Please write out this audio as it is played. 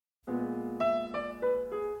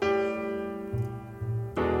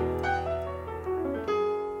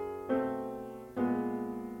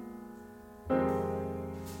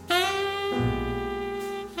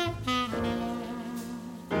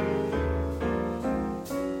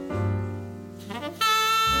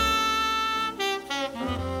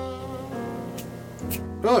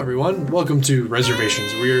Hello, everyone. Welcome to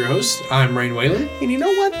Reservations. We're your hosts. I'm Rain Whalen. And you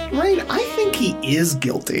know what, Rain? I think he is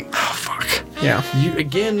guilty. Oh, fuck. Yeah. You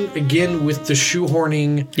again with the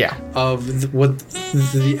shoehorning of what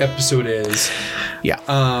the episode is. Yeah.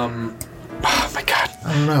 Oh my god.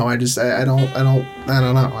 I don't know. I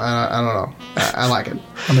don't know. I like it.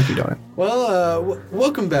 I'm gonna keep doing it. Well,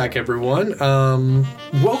 welcome back, everyone.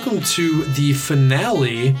 Welcome to the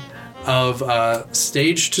finale of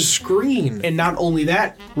Stage to Screen. And not only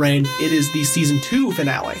that, Rain, it is the season 2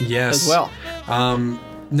 finale. Yes. As well.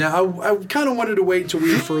 Now, I kind of wanted to wait till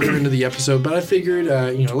we were further into the episode, but I figured,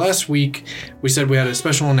 last week we said we had a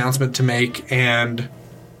special announcement to make, and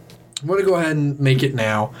I want to go ahead and make it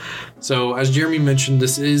now. So, as Jeremy mentioned,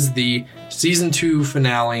 this is the season 2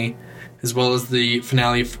 finale, as well as the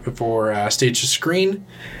finale for Stage to Screen.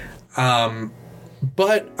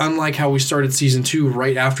 But unlike how we started season 2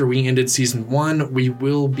 right after we ended season 1, we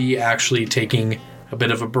will be actually taking a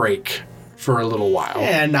bit of a break for a little while.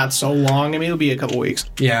 And not so long. I mean, it'll be a couple weeks.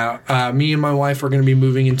 Yeah. Me and my wife are going to be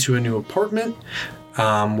moving into a new apartment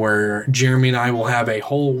where Jeremy and I will have a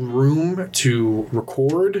whole room to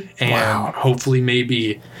record. And hopefully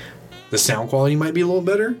maybe the sound quality might be a little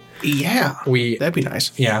better. Yeah. That'd be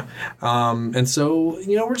nice. Yeah. And so,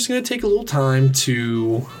 we're just going to take a little time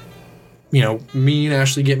to... me and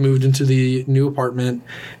Ashley get moved into the new apartment,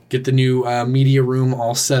 get the new media room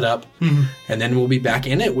all set up, and then we'll be back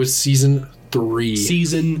in it with season 3.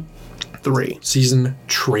 Season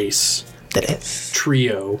Trace. That is.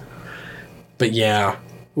 Trio. But yeah.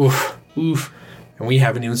 Oof. And we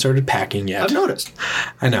haven't even started packing yet. I've noticed.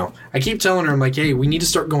 I know. I keep telling her, I'm like, hey, we need to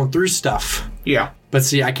start going through stuff. Yeah. But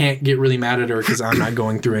see, I can't get really mad at her because I'm not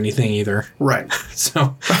going through anything either. Right.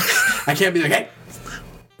 So I can't be like, hey,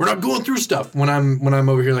 we're not going through stuff when I'm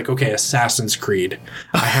over here like, okay, Assassin's Creed.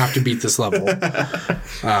 I have to beat this level.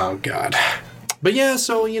 Oh, God. But yeah,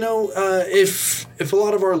 so, if a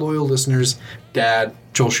lot of our loyal listeners, Dad,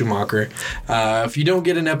 Joel Schumacher, if you don't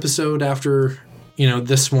get an episode after,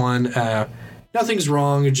 this one, nothing's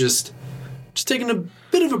wrong. Just taking a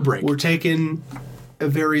bit of a break. We're taking a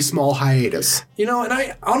very small hiatus. And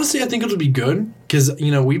I honestly think it'll be good because,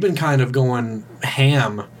 we've been kind of going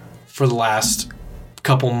ham for the last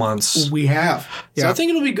couple months. We have. Yeah. So I think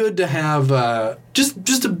it'll be good to have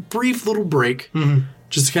just a brief little break,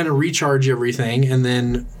 just to kind of recharge everything, and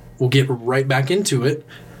then we'll get right back into it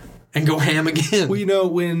and go ham again. Well,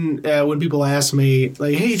 when people ask me,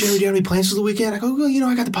 like, hey, Jeremy, do you have any plans for the weekend? I go, well,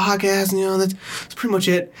 I got the podcast, and, that's pretty much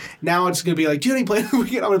it. Now it's going to be like, do you have any plans for the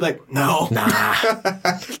weekend? I'm going to be like, no. Nah.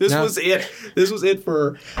 This was it. This was it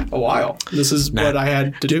for a while. This is what I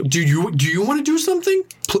had to do. Do you want to do something?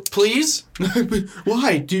 Please?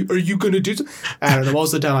 Why? Are you going to do something? I don't know.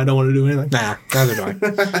 Most of the time, I don't want to do anything. Nah, neither do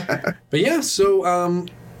I. But yeah, so,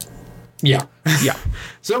 yeah. Yeah.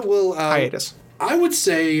 So we'll... hiatus. I would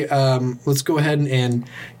say let's go ahead and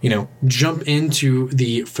jump into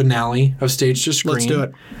the finale of Stage to Screen. Let's do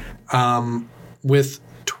it. With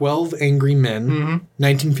 12 Angry Men,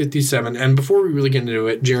 1957. And before we really get into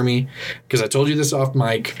it, Jeremy, because I told you this off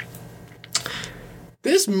mic,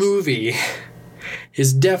 this movie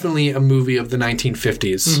is definitely a movie of the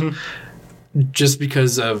 1950s. Just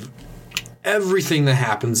because of everything that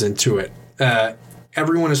happens into it.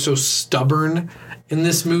 Everyone is so stubborn in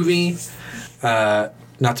this movie.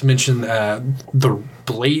 Not to mention the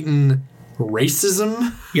blatant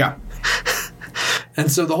racism. Yeah. And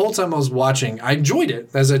so the whole time I was watching, I enjoyed it.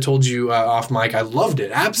 As I told you off mic, I loved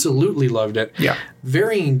it. Absolutely loved it. Yeah.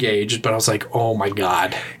 Very engaged, but I was like, oh my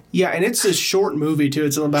God. Yeah, and it's a short movie, too.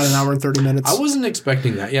 It's about an hour and 30 minutes. I wasn't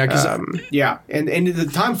expecting that. Yeah, because... and the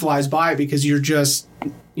time flies by because you're just...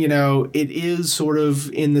 it is sort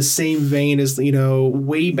of in the same vein as,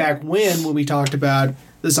 way back when we talked about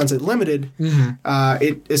The Sunset Limited.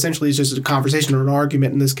 It essentially is just a conversation or an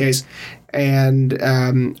argument in this case. And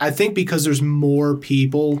I think because there's more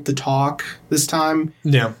people to talk this time,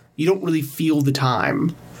 you don't really feel the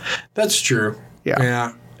time. That's true. Yeah.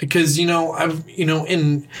 Yeah. Because, I've,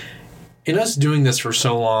 in us doing this for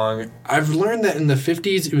so long, I've learned that in the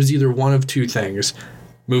 50s, it was either one of two things.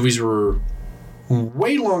 Movies were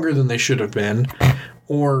way longer than they should have been,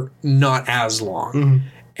 or not as long.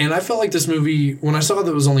 And I felt like this movie, when I saw that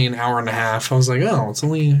it was only an hour and a half, I was like, oh, it's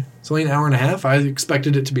only an hour and a half. I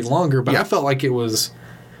expected it to be longer, but I felt like it was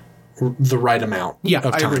the right amount of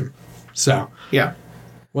time. I agree. So,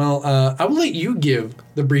 well, I will let you give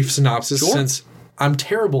the brief synopsis since I'm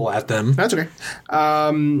terrible at them. That's okay.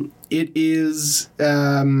 It is,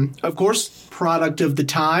 of course, product of the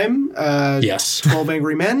time. Yes. 12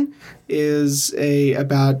 Angry Men is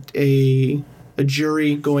about a a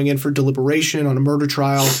jury going in for deliberation on a murder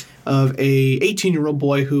trial of a 18-year-old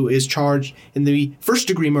boy who is charged in the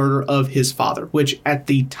first-degree murder of his father, which at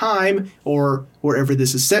the time, or wherever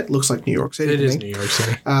this is set, looks like New York City. It is New York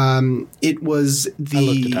City. It was I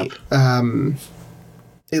looked it up.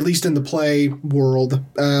 at least in the play world,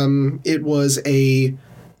 it was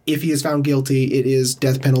if he is found guilty, it is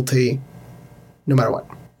death penalty, no matter what.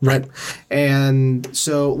 Right. And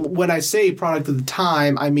so when I say product of the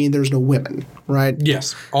time, I mean there's no women, right?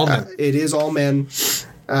 Yes, all men. It is all men.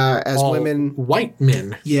 As all women, white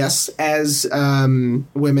men. yes, as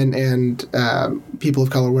women and people of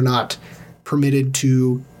color were not permitted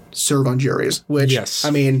to serve on juries. Which, Yes.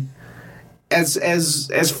 I mean, as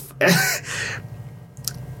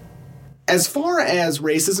as far as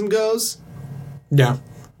racism goes, Yeah.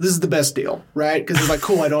 this is the best deal, right? Because it's like,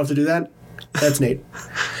 cool, I don't have to do that. That's neat.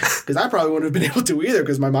 Because I probably wouldn't have been able to either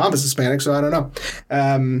because my mom is Hispanic, so I don't know.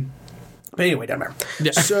 But anyway, doesn't matter.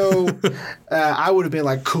 Yeah. So I would have been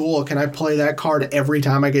like, cool, can I play that card every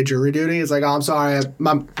time I get jury duty? It's like, oh, I'm sorry,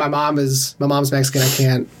 my mom's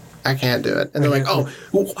Mexican, I can't do it. And they're like, oh,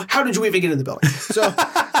 how did you even get in the building? So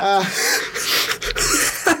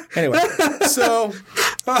anyway, so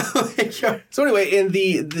anyway, and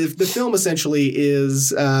the film essentially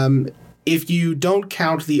is if you don't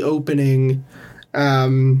count the opening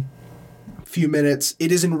few minutes,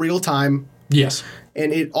 it is in real time. Yes.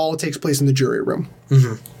 And it all takes place in the jury room.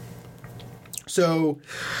 Mm-hmm. So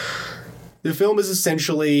the film is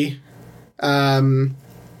essentially an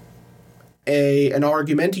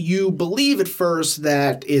argument. You believe at first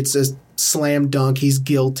that it's a slam dunk, he's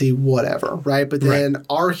guilty, whatever, right? But then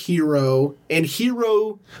our hero, and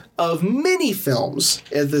hero of many films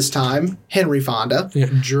at this time, Henry Fonda,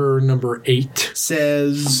 juror number 8,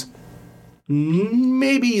 says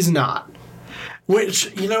maybe he's not.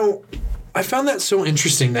 Which, I found that so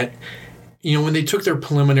interesting that, when they took their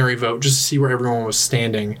preliminary vote just to see where everyone was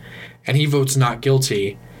standing, and he votes not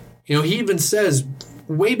guilty, he even says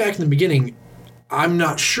way back in the beginning, I'm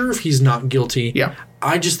not sure if he's not guilty. Yeah.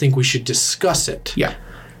 I just think we should discuss it. Yeah.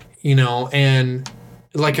 And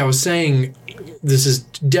like I was saying, this is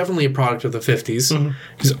definitely a product of the 50s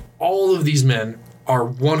because all of these men are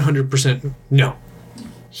 100% no,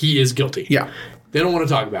 he is guilty. Yeah. They don't want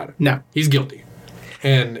to talk about it. No. He's guilty.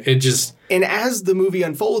 And it just... And as the movie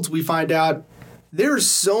unfolds, we find out there's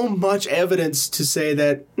so much evidence to say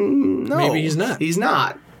that, no. Maybe he's not. He's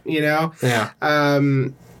not, Yeah.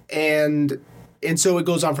 And so it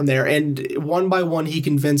goes on from there. And one by one, he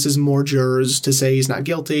convinces more jurors to say he's not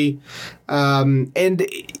guilty. And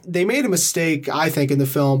they made a mistake, I think, in the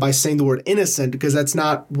film by saying the word innocent, because that's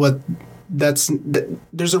not what...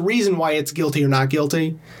 There's a reason why it's guilty or not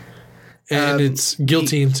guilty. And it's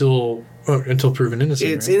guilty until proven innocent.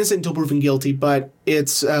 It's right? innocent until proven guilty, but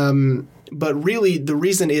it's but really the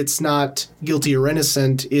reason it's not guilty or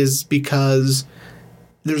innocent is because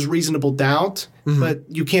there's reasonable doubt, but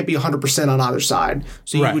you can't be 100% on either side.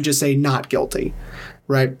 So you would just say not guilty,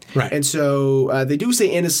 right? Right. And so they do say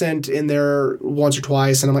innocent in there once or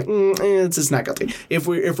twice, and I'm like, it's just not guilty. If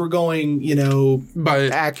we're going, by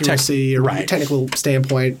accuracy or technical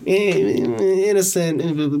standpoint,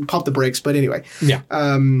 innocent, pump the brakes. But anyway, yeah.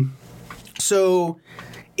 So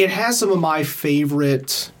it has some of my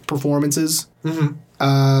favorite performances.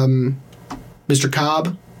 Mr.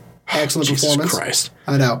 Cobb, excellent performance. Christ.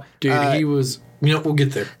 I know. Dude, he was... we'll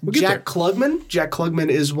get there. Jack Klugman. Jack Klugman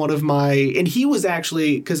is one of my... And he was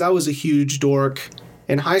actually... Because I was a huge dork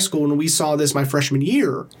in high school, and we saw this my freshman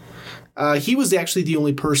year. He was actually the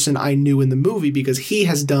only person I knew in the movie because he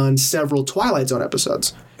has done several Twilight Zone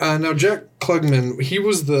episodes. Now, Jack Klugman, he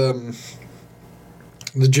was the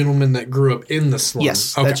gentleman that grew up in the slum.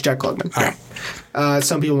 Yes, that's Jack Klugman. All right.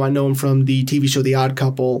 Some people might know him from the TV show The Odd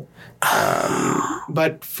Couple.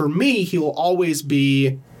 But for me, he will always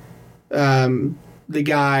be the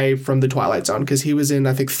guy from the Twilight Zone because he was in,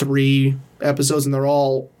 I think, 3 episodes, and they're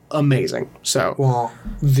all amazing. So, well,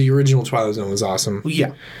 the original Twilight Zone was awesome.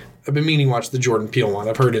 Yeah. I've been meaning to watch the Jordan Peele one.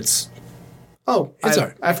 I've heard it's... Oh,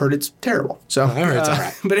 I've heard it's terrible. So I heard it's all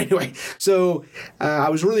right. But anyway, so I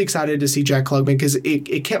was really excited to see Jack Klugman because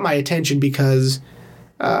it kept my attention because,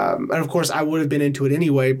 and of course I would have been into it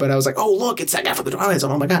anyway, but I was like, oh, look, it's that guy from the Twilight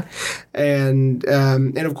Zone. Oh, my God. And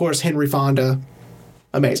of course, Henry Fonda,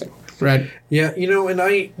 amazing, right? Yeah, and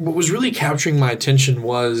what was really capturing my attention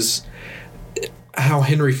was how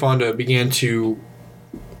Henry Fonda began to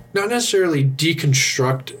not necessarily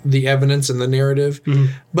deconstruct the evidence and the narrative,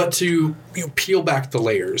 but to peel back the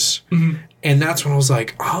layers. And that's when I was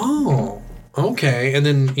like, oh, okay. And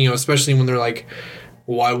then, especially when they're like,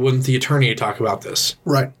 why wouldn't the attorney talk about this?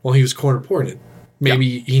 Right. Well, he was court appointed.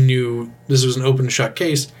 Maybe he knew this was an open and shut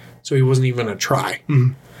case, so he wasn't even going to try.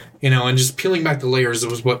 Mm-hmm. You know, and just peeling back the layers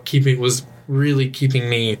was what was really keeping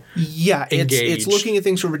me engaged. It's looking at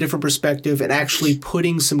things from a different perspective and actually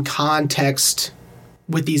putting some context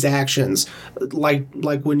with these actions. Like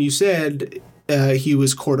when you said he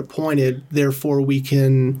was court appointed, therefore we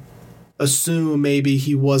can assume maybe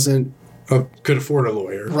he wasn't could afford a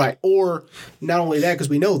lawyer. Right. Or not only that, because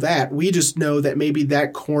we know that, we just know that maybe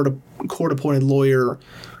that court-appointed lawyer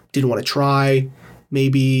didn't want to try.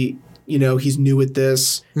 Maybe, he's new at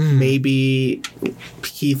this. Maybe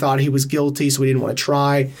he thought he was guilty, so he didn't want to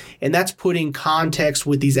try. And that's putting context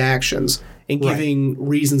with these actions and giving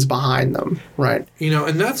reasons behind them. Right.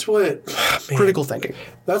 And that's what... critical thinking.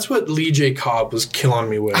 That's what Lee J. Cobb was killing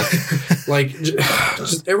me with. Like,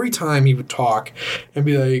 just every time he would talk and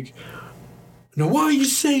be like... Now, why are you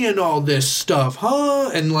saying all this stuff, huh?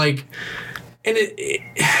 And it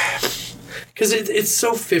because it's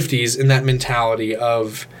so 50s in that mentality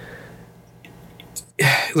of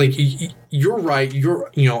like, you're right,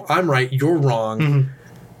 I'm right, you're wrong. Mm-hmm.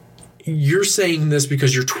 You're saying this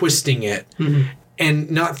because you're twisting it and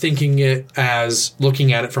not thinking it as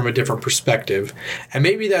looking at it from a different perspective. And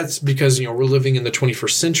maybe that's because, we're living in the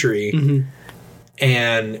 21st century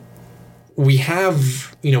and we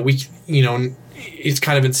have, it's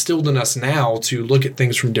kind of instilled in us now to look at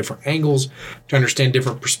things from different angles, to understand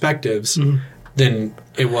different perspectives than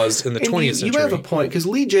it was in the 20th century. You have a point, because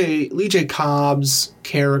Lee J. Cobb's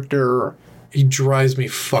character... He drives me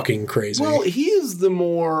fucking crazy. Well, he is the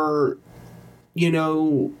more...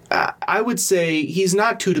 I would say he's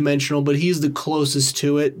not two-dimensional, but he's the closest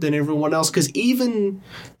to it than everyone else, because even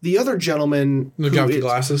the other gentleman... The guy with the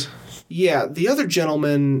glasses? Yeah, the other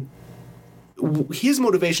gentleman... His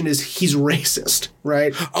motivation is he's racist,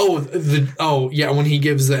 right? When he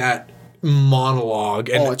gives that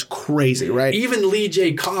monologue. And it's crazy, right? Even Lee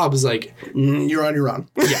J. Cobb is like, you're on your own.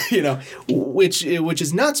 Yeah. Which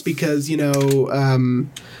is nuts because,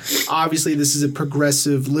 obviously this is a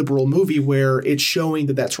progressive liberal movie where it's showing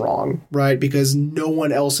that that's wrong, right? Because no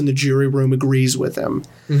one else in the jury room agrees with him.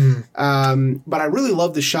 But I really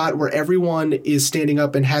love the shot where everyone is standing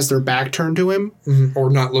up and has their back turned to him.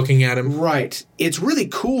 Or not looking at him. Right. It's really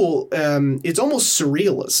cool. It's almost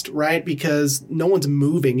surrealist, right? Because no one's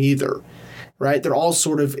moving either, right? They're all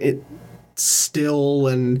sort of still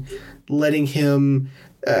and letting him,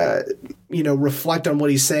 reflect on what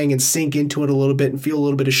he's saying and sink into it a little bit and feel a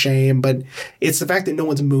little bit of shame. But it's the fact that no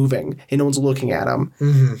one's moving and no one's looking at him.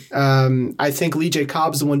 I think Lee J.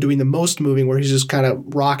 Cobb's the one doing the most moving, where he's just kind of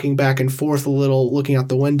rocking back and forth a little, looking out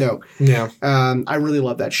the window. Yeah. I really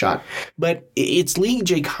love that shot. But it's Lee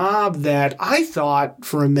J. Cobb that I thought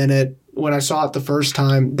for a minute when I saw it the first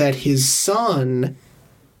time that his son...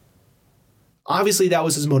 Obviously, that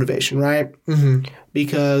was his motivation, right?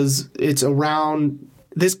 Because it's around...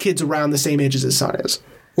 This kid's around the same age as his son is.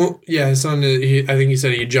 Well, yeah, his son, I think he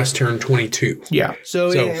said he just turned 22. Yeah,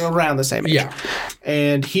 so around the same age. Yeah.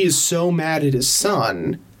 And he is so mad at his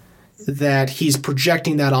son that he's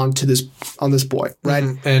projecting that on this boy, right?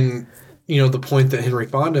 And, the point that Henry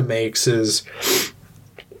Fonda makes is,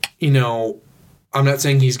 I'm not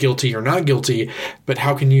saying he's guilty or not guilty, but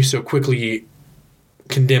how can you so quickly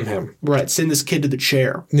condemn him? Right, send this kid to the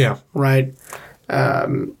chair. Yeah. Right?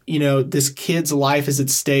 This kid's life is at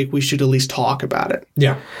stake. We should at least talk about it.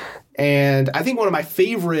 Yeah. And I think one of my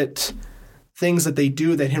favorite things that they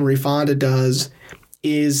do that Henry Fonda does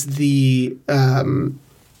is the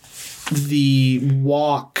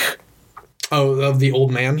walk. Oh, of the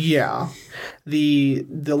old man? Yeah. The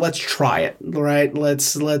let's try it, right?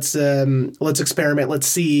 Let's experiment. Let's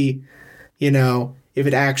see, if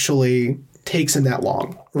it actually takes him that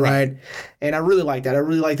long, right? And I really like that. I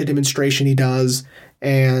really like the demonstration he does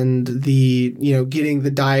and the, getting the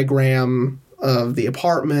diagram of the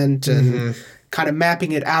apartment and kind of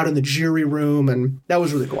mapping it out in the jury room. And that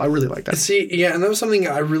was really cool. I really liked that. See, yeah, and that was something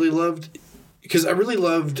I really loved because I really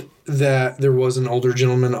loved that there was an older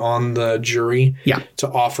gentleman on the jury to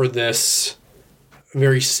offer this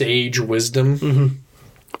very sage wisdom.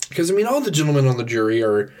 Because, all the gentlemen on the jury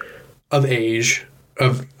are of age,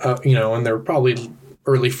 and they're probably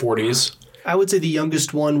early 40s. I would say the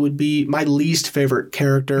youngest one would be my least favorite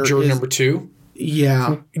character. Jury number 2?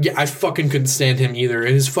 Yeah. Yeah, I fucking couldn't stand him either.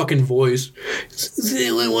 And his fucking voice. Does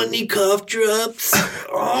anyone want any cough drops?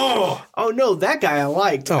 Oh. Oh, no, that guy I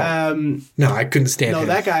liked. Oh. No, I couldn't stand him. No,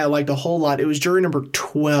 that guy I liked a whole lot. It was jury number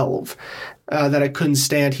 12 that I couldn't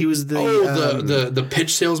stand. He was the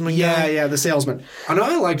pitch salesman guy? Yeah, the salesman. I know,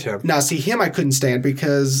 I liked him. Now, see, him I couldn't stand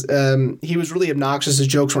because he was really obnoxious. His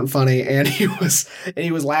jokes weren't funny, and he was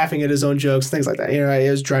laughing at his own jokes, things like that. It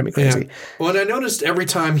was driving me crazy. Yeah. Well, and I noticed every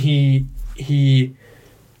time he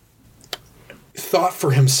thought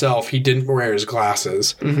for himself, he didn't wear his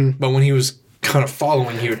glasses. Mm-hmm. But when he was kind of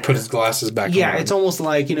following, he would put his glasses back on. Yeah, it's almost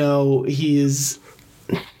like, he's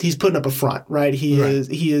putting up a front, right? He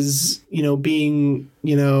is being,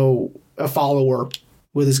 a follower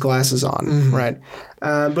with his glasses on, mm-hmm. right?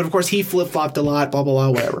 But of course he flip-flopped a lot, blah, blah, blah,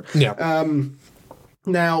 whatever. Yeah.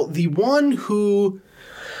 Now, the one who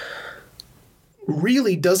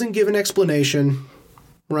really doesn't give an explanation,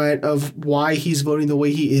 right, of why he's voting the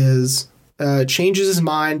way he is, changes his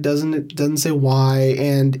mind, doesn't say why,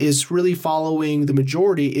 and is really following the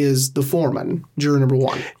majority is the foreman, juror number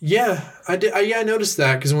 1. Yeah, I noticed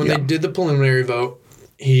that because when they did the preliminary vote,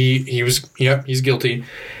 he's guilty.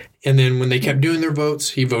 And then when they kept doing their votes,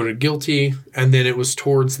 he voted guilty. And then it was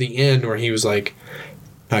towards the end where he was like,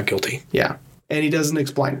 not guilty. Yeah, and he doesn't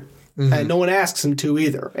explain. Mm-hmm. And no one asks him to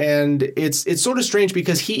either. And it's sort of strange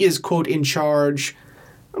because he is, quote, in charge,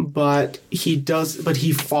 but he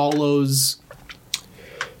follows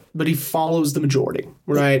the majority,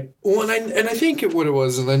 right? Well, and I think what it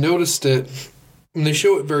was, and I noticed it, and they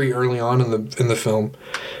show it very early on in the film,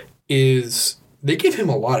 is they give him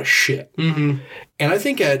a lot of shit. Mm-hmm. And I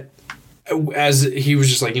think as he was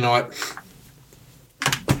just like, you know what,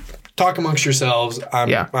 talk amongst yourselves. I'm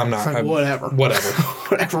not. Whatever.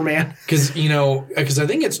 Whatever, man. Because I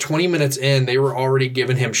think it's 20 minutes in, they were already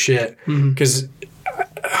giving him shit. Because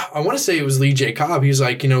I want to say it was Lee J. Cobb. He was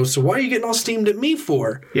like, so why are you getting all steamed at me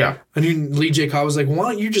for? Yeah. And Lee J. Cobb was like,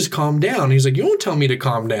 why don't you just calm down? He's like, you won't tell me to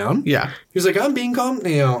calm down. Yeah. He was like, I'm being calm.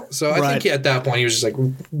 So I think at that point he was just like,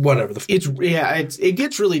 whatever. It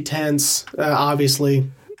gets really tense, obviously.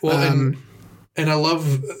 Well, and I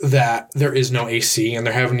love that there is no AC and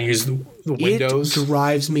they're having to use the windows. It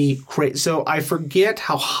drives me crazy. So I forget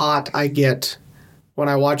how hot I get when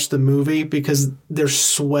I watch the movie because they're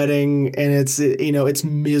sweating and it's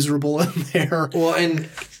miserable in there. Well, and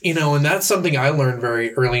that's something I learned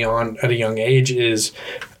very early on at a young age is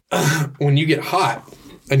when you get hot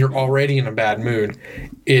and you're already in a bad mood,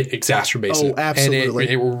 it exacerbates it. Oh, absolutely.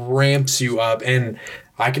 And it ramps you up. And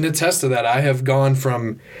I can attest to that. I have gone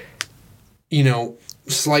from,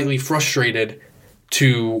 slightly frustrated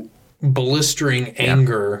to blistering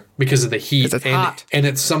anger because of the heat. It's hot. And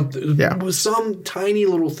it's some tiny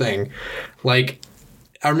little thing. Like,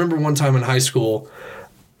 I remember one time in high school,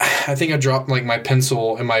 I think I dropped like my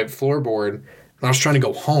pencil in my floorboard and I was trying to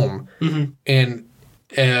go home. Mm-hmm. And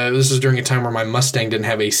this was during a time where my Mustang didn't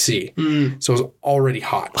have AC. Mm. So it was already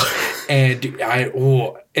hot. And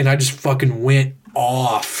I just fucking went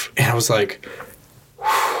off. And I was like,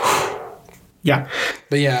 yeah.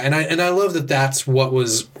 But yeah, and I love that that's what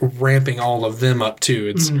was ramping all of them up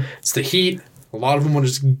too. It's the heat. A lot of them want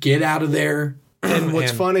to just get out of there. And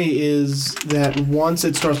what's funny is that once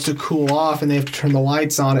it starts to cool off and they have to turn the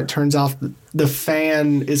lights on, it turns out the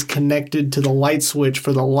fan is connected to the light switch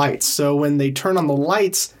for the lights. So when they turn on the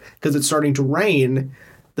lights, because it's starting to rain,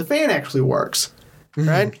 the fan actually works,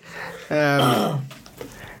 right? Well,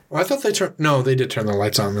 I thought they did turn the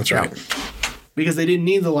lights on. That's right. Because they didn't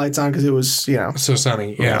need the lights on because it was, so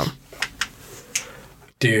sunny. Yeah.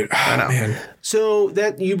 Dude, I know. Man. So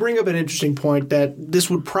that you bring up an interesting point that this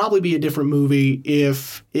would probably be a different movie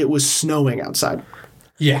if it was snowing outside.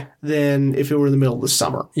 Yeah. Than if it were in the middle of the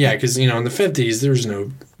summer. Yeah, because, in the 50s, there's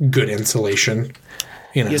no good insulation.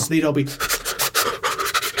 Yes, they'd all be...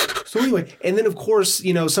 So anyway, and then of course,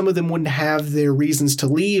 some of them wouldn't have their reasons to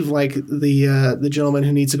leave, like the gentleman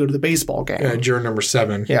who needs to go to the baseball game. Juror number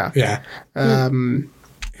 7. Yeah. Yeah.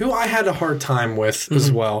 Who I had a hard time with as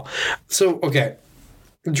well. So, okay.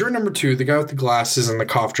 Juror number 2, the guy with the glasses and the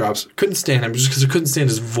cough drops, couldn't stand him just because I couldn't stand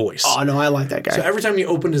his voice. Oh, no, I like that guy. So every time he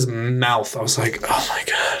opened his mouth, I was like, oh my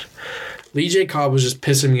God. Lee J. Cobb was just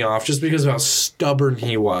pissing me off just because of how stubborn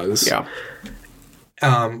he was. Yeah.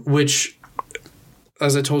 Which...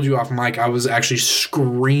 As I told you off mic, I was actually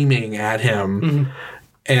screaming at him. Mm-hmm.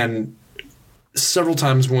 And several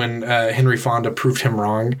times when Henry Fonda proved him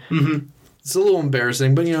wrong, it's a little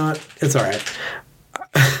embarrassing, but you know what? It's all right.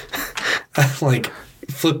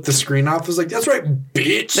 flipped the screen off. I was like, "That's right,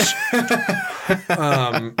 bitch."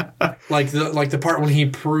 Like the part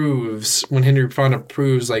when Henry Fonda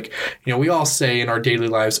proves, like, we all say in our daily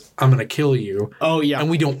lives, "I'm gonna kill you." Oh yeah, and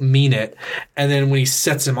we don't mean it. And then when he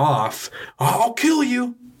sets him off, "I'll kill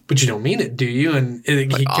you," but you don't mean it, do you? And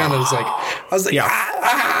he kind of was like, I was like,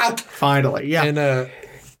 yeah. Finally, yeah. And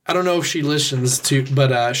I don't know if she listens to,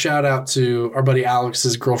 but shout out to our buddy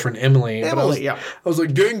Alex's girlfriend Emily. I was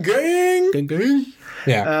like, gang, gang, gang, gang.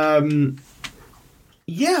 Yeah.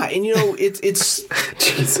 Yeah, and it's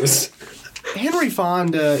Jesus. Henry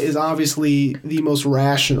Fonda is obviously the most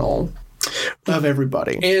rational of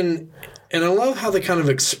everybody, and I love how they kind of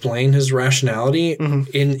explain his rationality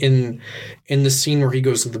in the scene where he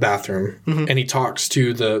goes to the bathroom and he talks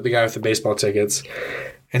to the guy with the baseball tickets,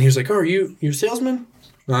 and he was like, "Oh, are you a salesman?"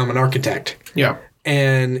 "No, I'm an architect." Yeah,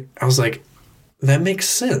 and I was like, that makes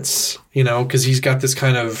sense, because he's got this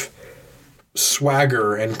kind of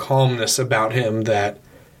swagger and calmness about him that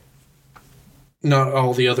not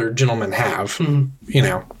all the other gentlemen have.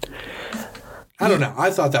 I don't know. I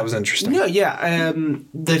thought that was interesting. Yeah.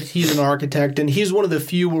 That he's an architect, and he's one of the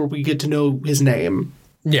few where we get to know his name.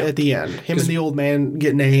 Yeah. At the end, him and the old man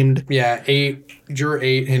get named. Yeah, Juror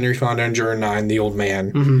 8, Henry Fonda, and Juror 9, the old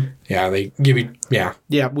man. Yeah, they give you. Yeah,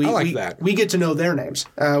 yeah. I like that. We get to know their names.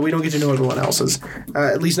 We don't get to know everyone else's.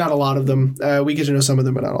 At least not a lot of them. We get to know some of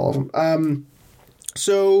them, but not all of them.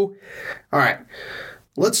 So, all right.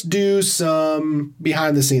 Let's do some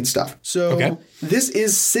behind-the-scenes stuff. So, This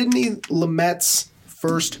is Sidney Lumet's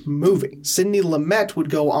first movie. Sidney Lumet would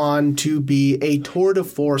go on to be a tour de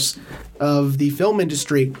force of the film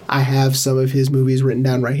industry. I have some of his movies written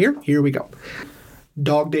down right here. Here we go.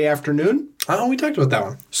 Dog Day Afternoon. Oh, we talked about that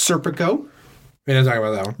one. Serpico. We didn't talk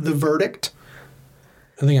about that one. The Verdict.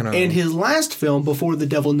 I think I know. And his last film, Before the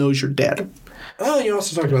Devil Knows You're Dead. Oh, you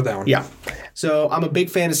also talked about that one. Yeah. So I'm a big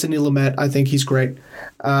fan of Sidney Lumet. I think he's great.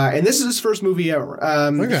 And this is his first movie ever.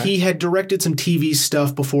 He had directed some TV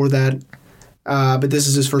stuff before that, but this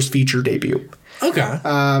is his first feature debut. Okay.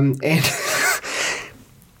 And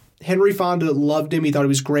Henry Fonda loved him. He thought he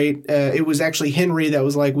was great. It was actually Henry that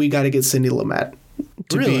was like, we got to get Sidney Lumet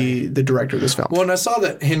to be the director of this film. Well, and I saw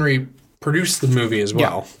that Henry produced the movie as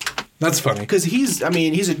well. Yeah. That's funny. Because he's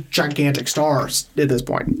a gigantic star at this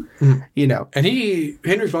point, And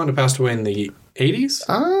Henry Fonda passed away in the 80s?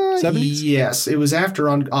 70s? Yes. It was after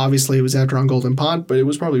On Golden Pond, but it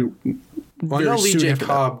was probably I know Lee J.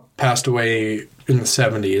 Cobb passed away in the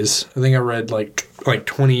 70s. I think I read like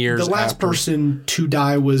 20 years after. The last person to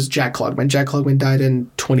die was Jack Klugman. Jack Klugman died in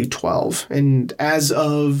 2012. And as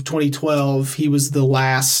of 2012, he was the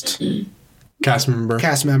last cast member.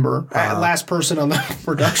 Last person on the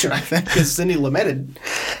production, I think, because Sidney Lumet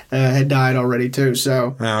had died already too.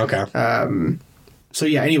 So, okay. So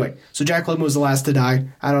yeah. Anyway, so Jack Klugman was the last to die.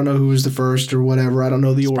 I don't know who was the first or whatever. I don't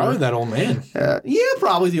know the order. Probably that old man. Yeah,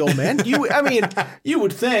 probably the old man. You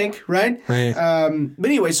would think, right? Right. But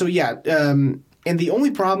anyway, so yeah. And the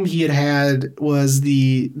only problem he had was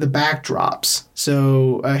the backdrops.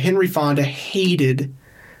 So Henry Fonda hated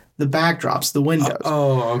the backdrops, the windows.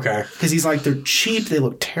 Oh, okay. Because he's like, they're cheap, they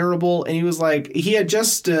look terrible. And he was like, he had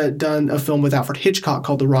just done a film with Alfred Hitchcock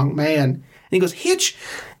called The Wrong Man. And he goes, Hitch,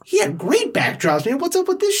 he had great backdrops, man. What's up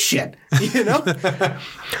with this shit?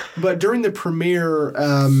 But during the premiere,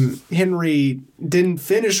 Henry didn't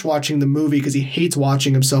finish watching the movie because he hates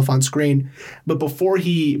watching himself on screen. But before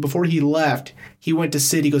he left, he went to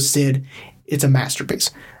Sid. He goes, Sid, it's a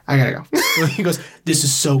masterpiece. I gotta go. He goes, this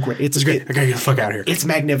is so great. It's great. I gotta get the fuck out of here. It's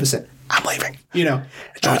magnificent. I'm leaving. Enjoy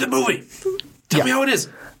the movie. Tell me how it is.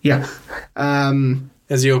 Yeah.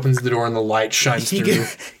 As he opens the door and the light shines through.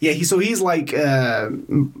 He's like a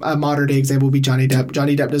modern day example would be Johnny Depp.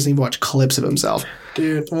 Johnny Depp doesn't even watch clips of himself.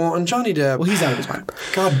 Dude, well, and Johnny Depp. Well, he's out of his mind.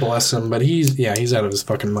 God bless him, but he's out of his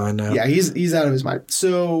fucking mind now. Yeah, he's out of his mind.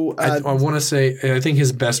 So I want to say, I think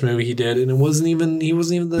his best movie he did, and he wasn't even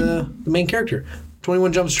the main character.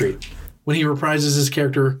 21 Jump Street, when he reprises his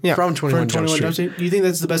character from 21 Jump Street. Do you think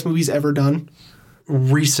that's the best movie he's ever done?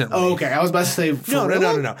 Recently. Oh, okay. I was about to say No.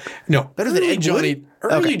 Better than Ed Wood?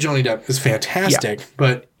 Early Johnny Depp is fantastic,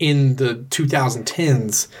 but in the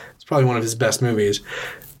 2010s, it's probably one of his best movies.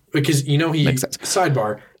 Because, he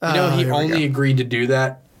sidebar, he only agreed to do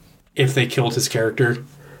that if they killed his character.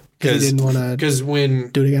 Because he didn't want to Because when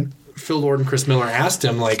do it again. Phil Lord and Chris Miller asked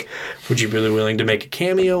him, like, would you be really willing to make a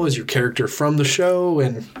cameo as your character from the show?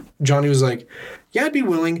 And Johnny was like, yeah, I'd be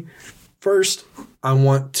willing. First, I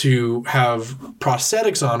want to have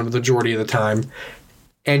prosthetics on him the majority of the time,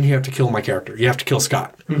 and you have to kill my character. You have to kill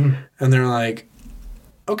Scott. Mm-hmm. And they're like,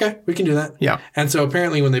 okay, we can do that. Yeah. And so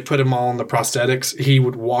apparently when they put him all in the prosthetics, he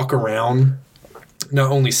would walk around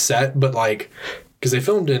not only set, but like, because they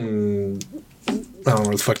filmed in, I don't know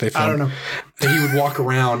where the fuck they filmed. I don't know. And he would walk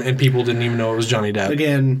around and people didn't even know it was Johnny Depp.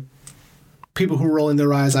 Again, people who are rolling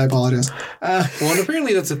their eyes, I apologize. Well, and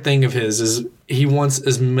apparently that's a thing of his, is he wants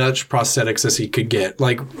as much prosthetics as he could get.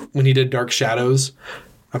 Like when he did Dark Shadows,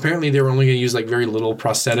 apparently they were only going to use like very little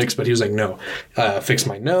prosthetics, but he was like, no, fix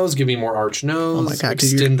my nose, give me more arch nose, Oh my God,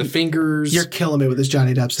 dude, extend the fingers. You're killing me with this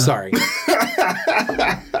Johnny Depp stuff. Sorry.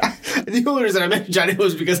 The only reason I mentioned Johnny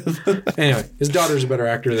was because of Anyway, his daughter's a better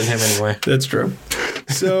actor than him anyway. That's true.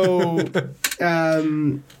 So,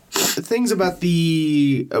 things about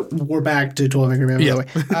the... we're back to 12 Angry Men, by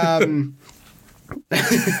the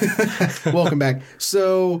way. Welcome back.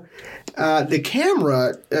 So, the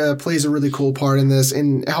camera plays a really cool part in this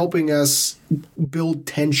in helping us build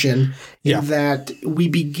tension. Yeah. In that we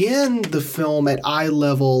begin the film at eye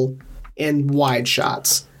level and wide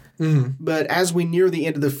shots. Mm-hmm. But as we near the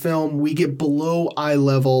end of the film, we get below eye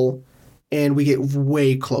level and we get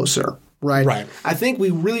way closer. Right. Right. I think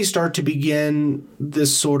we really start to begin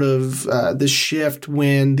this sort of this shift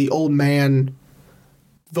when the old man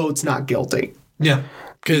votes not guilty. Yeah.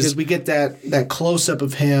 Because we get that close up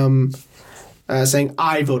of him saying,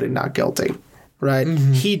 I voted not guilty. Right.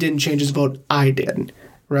 Mm-hmm. He didn't change his vote. I did.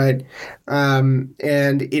 Right. And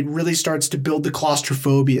it really starts to build the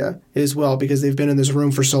claustrophobia as well because they've been in this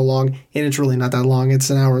room for so long. And it's really not that long. It's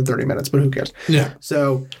an hour and 30 minutes, but who cares? Yeah.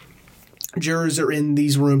 So jurors are in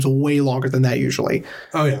these rooms way longer than that usually.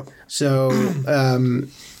 Oh, yeah. So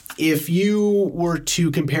if you were to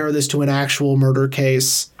compare this to an actual murder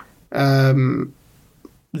case,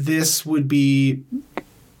 this would be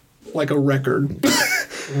like a record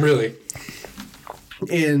Really?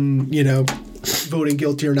 in, voting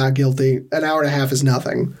guilty or not guilty. An hour and a half is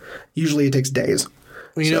nothing. Usually it takes days.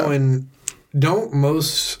 Well, you know, and don't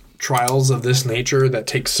most trials of this nature that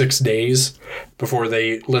take 6 days before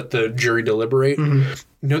they let the jury deliberate,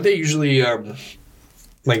 they usually,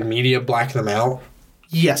 media black them out?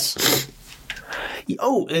 Yes.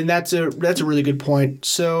 Oh, and that's a really good point.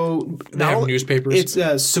 So They have newspapers?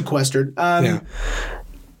 It's sequestered.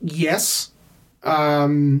 Yes.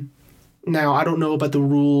 Now, I don't know about the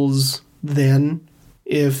rules then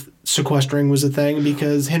if sequestering was a thing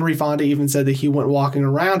because Henry Fonda even said that he went walking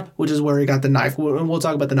around, which is where he got the knife. And we'll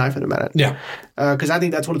talk about the knife in a minute. Yeah. Because I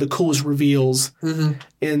think that's one of the coolest reveals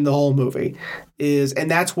in the whole movie.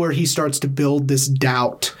 And that's where he starts to build this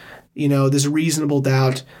doubt, this reasonable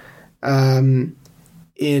doubt in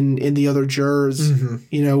the other jurors,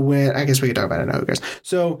 when I guess we can talk about it now, who cares?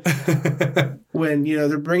 So when,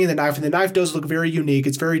 they're bringing the knife and the knife does look very unique.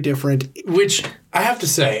 It's very different. Which I have to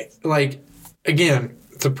say, again,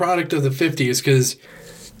 it's a product of the 50s because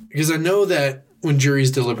I know that when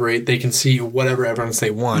juries deliberate, they can see whatever evidence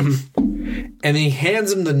they want. And he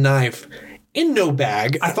hands him the knife in no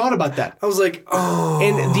bag. I thought about that. I was like, oh.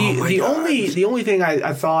 And the only thing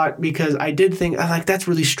I thought, because I did think, that's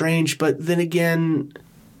really strange, but then again,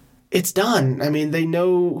 it's done. I mean, they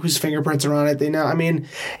know whose fingerprints are on it. They know. I mean,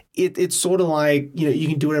 it's sort of like, you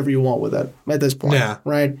can do whatever you want with it at this point. Yeah.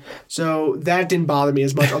 Right? So that didn't bother me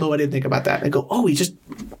as much, although I did think about that. I go, oh, he just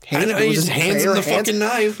hands him the fucking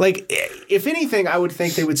knife. Like, if anything, I would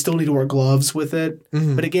think they would still need to wear gloves with it.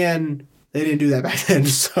 But again, they didn't do that back then,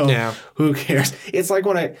 so who cares? It's like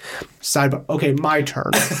when sidebar. Okay, my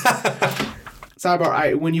turn.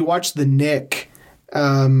 Sidebar. When you watch The Knick,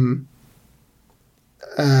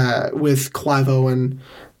 with Clive Owen,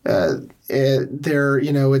 they're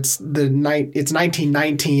it's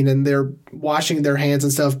 1919 and they're washing their hands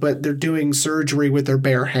and stuff, but they're doing surgery with their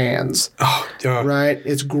bare hands. Oh, yeah. Right?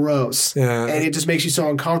 It's gross. Yeah. And it just makes you so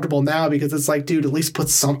uncomfortable now because it's like, dude, at least put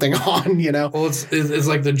something on, Well, it's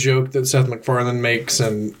like the joke that Seth MacFarlane makes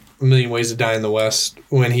in A Million Ways to Die in the West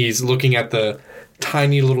when he's looking at the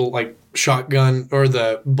tiny little shotgun or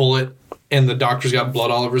the bullet and the doctor's got blood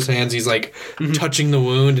all over his hands. He's touching the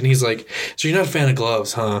wound and he's like, so you're not a fan of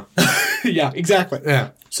gloves, huh? Yeah, exactly.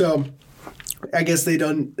 Yeah. So I guess they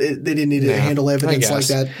didn't need to handle evidence like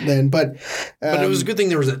that then. But it was a good thing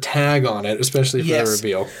there was a tag on it, especially for the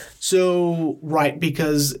reveal. So, right,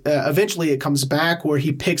 because eventually it comes back where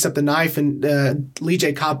he picks up the knife and Lee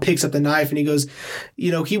J. Cobb picks up the knife and he goes,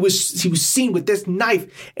 he was seen with this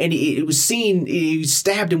knife and he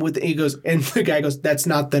stabbed him with it. And he goes, and the guy goes, that's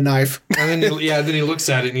not the knife. And then he looks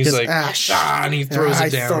at it and he's like, and he throws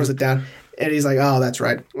it down. Throws it down. And he's like, oh, that's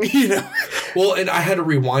right. Well, and I had to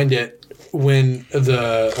rewind it when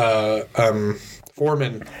the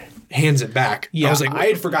foreman hands it back. Yeah, I was like, I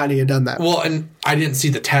had forgotten he had done that. well, and I didn't see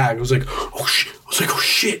the tag. I was like, oh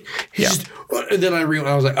shit. He just, and then I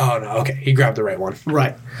was like, oh no, okay, he grabbed the right one.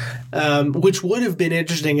 Right. Which would have been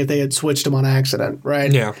interesting if they had switched them on accident,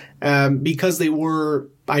 right? Yeah. Because they were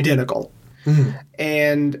identical. Mm-hmm.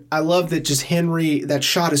 And I love that just Henry, that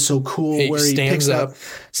shot is so cool where he picks up,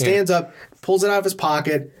 stands up, pulls it out of his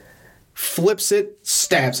pocket, flips it,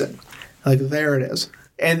 stabs it. Like, there it is.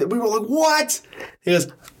 And we were like, what? He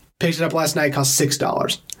goes, picked it up last night, cost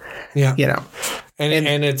 $6. Yeah. You know.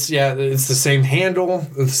 And it's the same handle,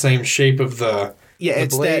 the same shape of the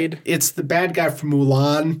blade. It's the bad guy from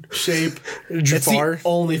Mulan shape. Jafar. That's the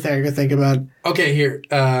only thing I can think about. Okay, here.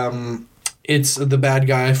 It's the bad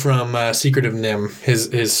guy from Secret of Nim.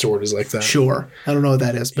 His sword is like that. Sure. I don't know what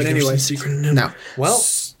that is. But anyway. Secret of Nim? No. Well.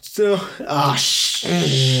 So,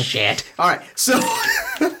 shit. All right. So,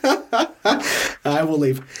 I will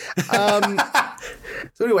leave.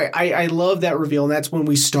 So anyway, I love that reveal, and that's when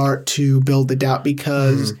we start to build the doubt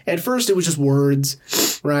because at first it was just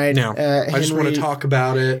words, right? No, I just want to talk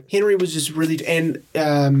about it. Henry was just really, and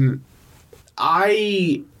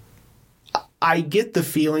I get the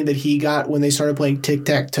feeling that he got when they started playing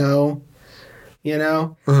tic-tac-toe. You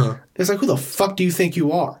know, it's like, who the fuck do you think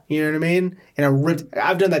you are? You know what I mean? And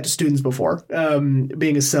I've done that to students before,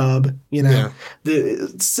 being a sub. You know,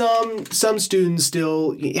 some students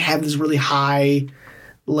still have this really high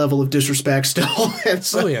level of disrespect still. And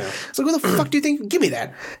so, it's like, who the fuck do you think? Give me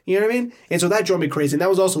that. You know what I mean? And so that drove me crazy. And that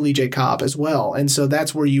was also Lee J. Cobb as well. And so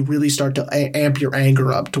that's where you really start to amp your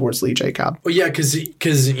anger up towards Lee J. Cobb. Well, yeah, because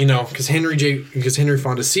Henry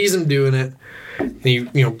Fonda sees him doing it. And he,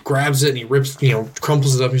 grabs it and he rips,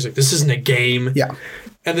 crumples it up. He's like, this isn't a game. Yeah.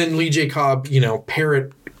 And then Lee J. Cobb,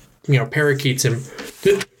 parakeets him.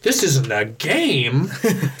 This isn't a game.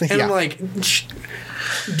 And I'm like,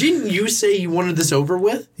 didn't you say you wanted this over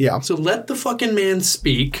with? Yeah. So let the fucking man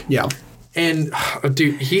speak. Yeah. And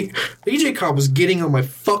dude, Lee J. Cobb was getting on my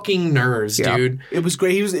fucking nerves, dude. It was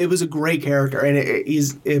great. It was a great character, and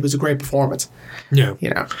it was a great performance. Yeah.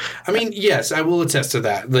 I mean, yes, I will attest to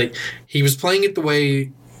that. Like, he was playing it the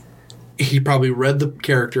way he probably read the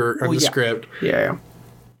character or the script. Yeah.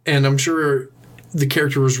 And I'm sure the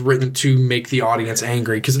character was written to make the audience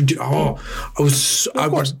angry because I was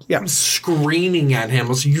screaming at him. I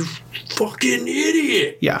was like, "You fucking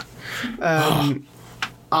idiot!" Yeah.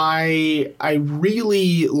 I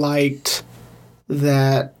really liked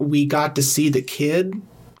that we got to see the kid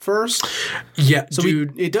first. Yeah, so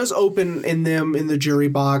dude. It does open in the jury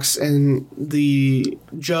box and the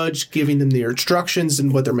judge giving them their instructions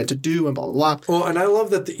and what they're meant to do and blah, blah, blah. Well, and I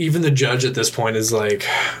love that even the judge at this point is like,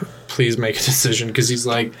 please make a decision because he's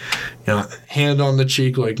like, hand on the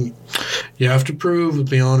cheek, like, you have to prove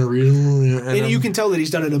beyond a reasonable. And you can tell that he's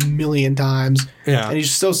done it a million times. Yeah. And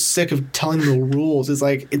he's so sick of telling them the rules. It's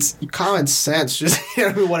like, it's common sense, just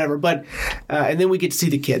whatever. But, and then we get to see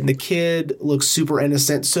the kid, and the kid looks super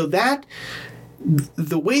innocent. So that,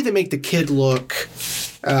 the way they make the kid look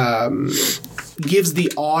gives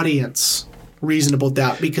the audience reasonable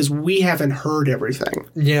doubt because we haven't heard everything.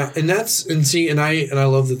 Yeah, and I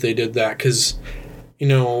love that they did that because,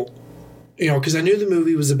 because I knew the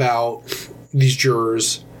movie was about these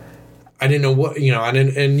jurors. I didn't know what,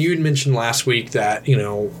 and you had mentioned last week that,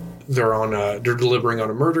 they're deliberating on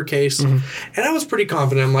a murder case. Mm-hmm. And I was pretty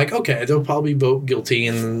confident. I'm like, okay, they'll probably vote guilty.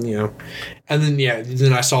 And, and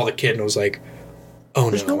then I saw the kid and I was like, oh,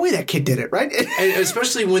 There's no way that kid did it, right? And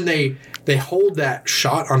especially when they hold that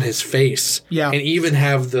shot on his face. Yeah. And even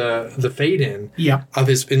have the fade in. Yeah. Of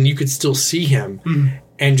his, and you could still see him. Mm-hmm.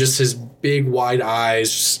 And just his big wide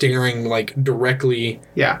eyes staring like directly.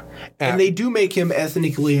 Yeah. And they do make him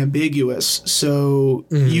ethnically ambiguous. So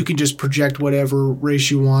you can just project whatever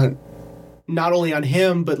race you want, not only on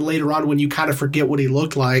him, but later on when you kind of forget what he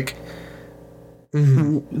looked like,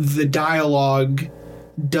 the dialogue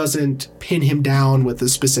doesn't pin him down with a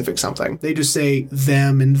specific something. They just say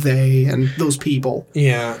them and they and those people.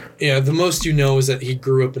 Yeah. Yeah. The most is that he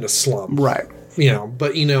grew up in a slum. Right.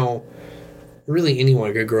 But really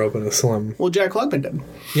anyone could grow up in a slum. Well, Jack Klugman did.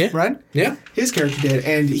 Yeah. Right? Yeah. His character did.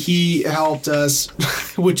 And he helped us,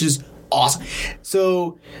 which is awesome.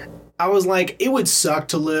 So I was like, it would suck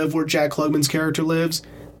to live where Jack Klugman's character lives,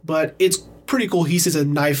 but it's pretty cool. He sees a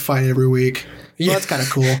knife fight every week. So that's kind of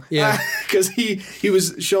cool. Yeah. Because he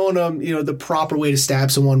was showing them, the proper way to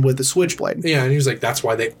stab someone with a switchblade. Yeah. And he was like, that's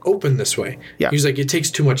why they open this way. Yeah. He was like, it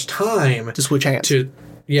takes too much time to switch hands.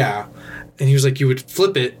 Yeah. And he was like, you would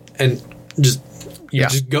flip it and just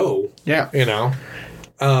go. Yeah.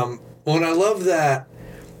 Well, and I love that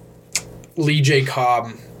Lee J.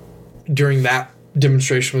 Cobb during that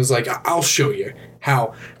demonstration was like, I'll show you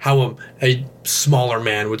how a smaller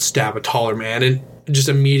man would stab a taller man, and just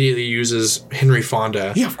immediately uses Henry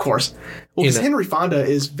Fonda. Yeah, of course. Well, because Henry Fonda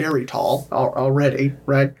is very tall already,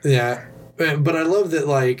 right? Yeah. But I love that,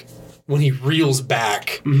 like, when he reels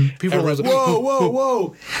back, people are like, whoa, whoa,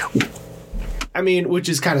 whoa. I mean, which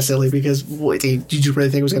is kind of silly because did you really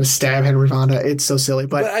think it was going to stab Henry Fonda? It's so silly.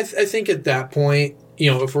 But I think at that point,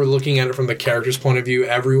 if we're looking at it from the character's point of view,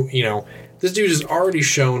 this dude has already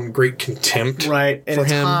shown great contempt. Right. And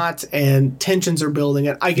it's hot and tensions are building.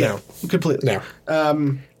 And I get it completely. No.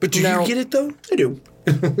 But do you get it, though? I do.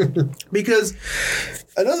 Because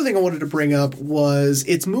another thing I wanted to bring up was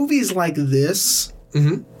it's movies like this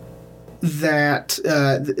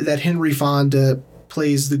that Henry Fonda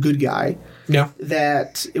plays the good guy. Yeah.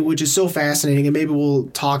 Which is so fascinating, and maybe we'll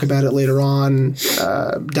talk about it later on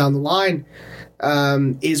down the line,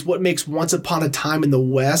 is what makes Once Upon a Time in the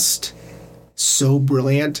West so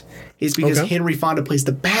brilliant is because Henry Fonda plays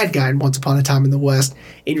the bad guy in Once Upon a Time in the West,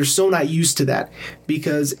 and you're so not used to that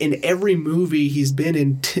because in every movie he's been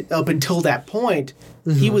in up until that point,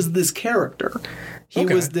 he was this character. He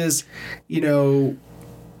was this,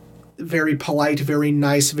 very polite, very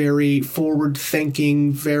nice, very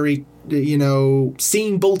forward-thinking, very,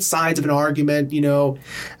 seeing both sides of an argument. He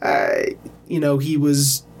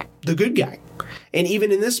was the good guy. And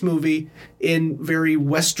even in this movie, in very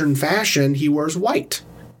Western fashion, he wears white.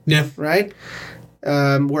 Yeah. Right?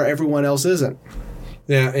 Where everyone else isn't.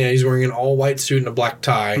 Yeah, he's wearing an all-white suit and a black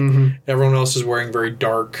tie. Everyone else is wearing very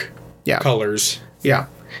dark colors. Yeah.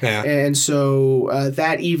 Yeah. And so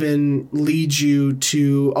that even leads you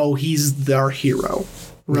to, he's our hero,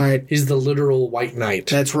 right? He's the literal white knight.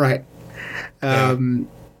 That's right. And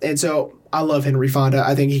so I love Henry Fonda.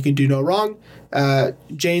 I think he can do no wrong.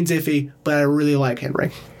 Jane's iffy, but I really like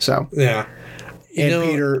Henry. So yeah.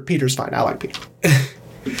 Peter's fine. I like Peter.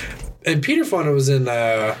 And Peter Fonda was in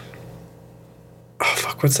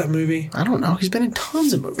what's that movie? I don't know. He's been in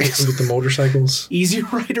tons of movies. With the motorcycles. Easy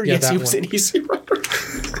Rider? Yeah, yes, he was in Easy Rider.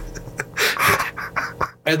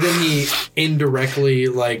 And then he indirectly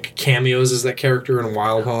cameos as that character in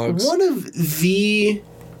Wild Hogs. One of the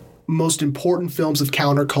most important films of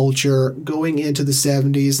counterculture going into the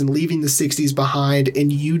 70s and leaving the 60s behind,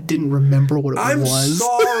 and you didn't remember what it was.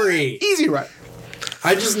 I'm sorry. Easy Rider.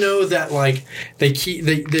 I just know that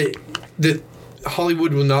that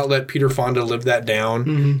Hollywood will not let Peter Fonda live that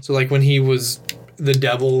down. So when he was the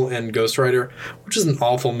devil and Ghost Rider, which is an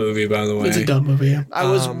awful movie, by the way. It's a dumb movie. Yeah.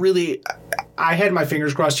 I had my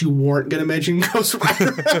fingers crossed you weren't going to mention Ghost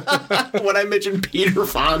Rider when I mentioned Peter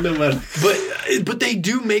Fonda. But they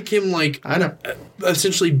do make him I know,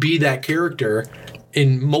 essentially be that character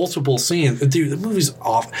in multiple scenes. Dude, the movie's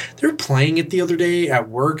off. They were playing it the other day at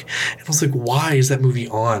work, and I was like, why is that movie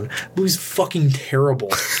on? The movie's fucking terrible.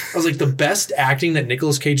 I was like, the best acting that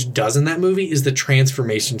Nicolas Cage does in that movie is the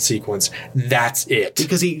transformation sequence. That's it.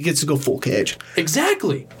 Because he gets to go full Cage.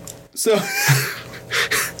 Exactly. So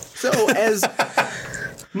as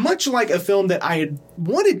much like a film that I had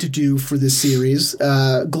wanted to do for this series,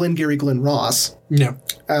 Glengarry Glen Ross. Yeah.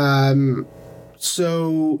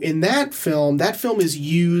 So in that film is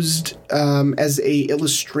used as a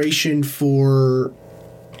illustration for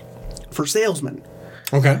salesmen.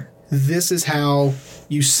 Okay. This is how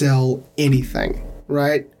you sell anything,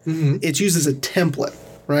 right? It's used as a template,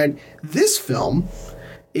 right? This film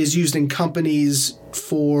is used in companies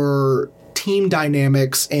for team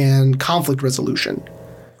dynamics and conflict resolution.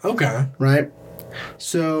 Okay. Right?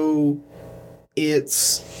 So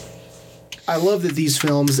I love that these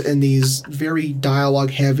films and these very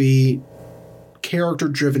dialogue-heavy,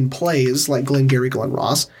 character-driven plays like Glengarry Glen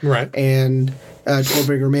Ross and 12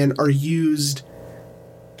 Angry Men are used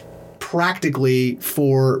practically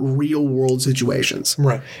for real-world situations.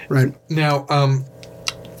 Right. Right. Now,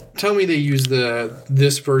 tell me they use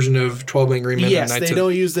this version of 12 Angry Men. Yes, they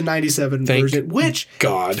don't use the 97 version, which,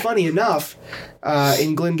 funny enough,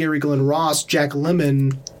 in Glengarry Glen Ross, Jack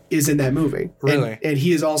Lemmon is in that movie. Really? And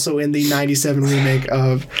he is also in the 97 remake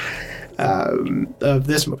of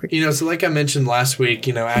this movie. So like I mentioned last week,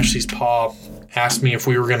 Ashley's Pa asked me if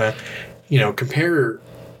we were going to, compare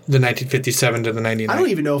the 1957 to the 99. I don't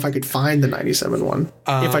even know if I could find the 97 one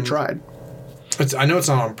if I tried. I know it's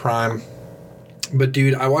not on Prime, but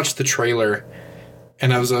dude, I watched the trailer,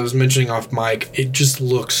 and I was mentioning off mic, it just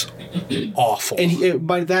looks awful. And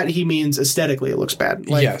by that he means aesthetically it looks bad.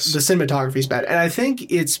 Yes. The cinematography is bad. And I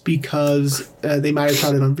think it's because they might have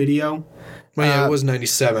shot it on video. Well, yeah, it was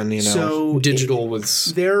 97, so digital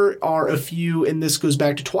was... There are a few, and this goes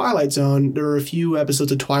back to Twilight Zone, there are a few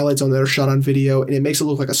episodes of Twilight Zone that are shot on video, and it makes it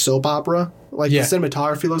look like a soap opera. Like, the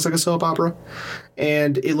cinematography looks like a soap opera,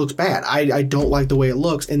 and it looks bad. I don't like the way it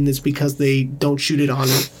looks, and it's because they don't shoot it on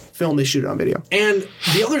film, they shoot it on video. And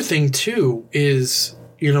the other thing, too, is...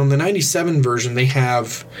 in the 97 version, they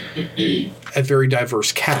have a very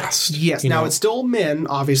diverse cast. Yes. Now, it's still men,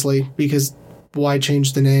 obviously, because why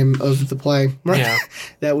change the name of the play? Right? Yeah.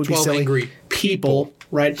 That would be 12 silly. Angry People,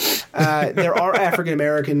 right? There are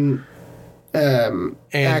African-American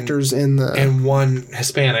actors in the... And one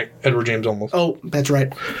Hispanic, Edward James Olmos. Oh, that's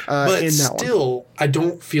right. But in that still, one. I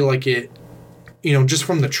don't feel like it, just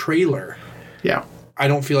from the trailer, yeah, I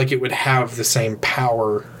don't feel like it would have the same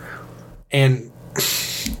power. And...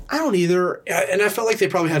 I don't either. And I felt like they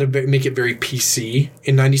probably had to make it very PC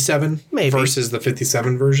in 97 Maybe. versus the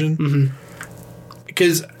 57 version. Mm-hmm.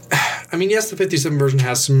 Because, yes, the 57 version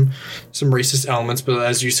has some racist elements, but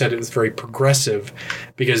as you said, it was very progressive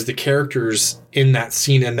because the characters in that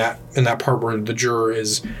scene, in that part where the juror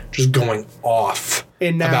is just going off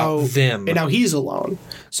about them. And now he's alone.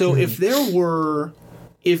 So if this were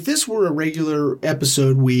a regular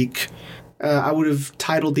episode week, I would have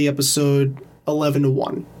titled the episode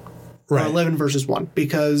 11-1. Right. Or 11 versus 1.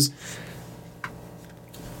 Because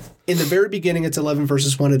in the very beginning, it's 11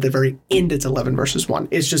 versus 1. At the very end, it's 11 versus 1.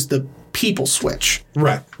 It's just the people switch.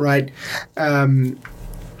 Right. Right. And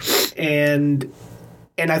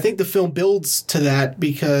I think the film builds to that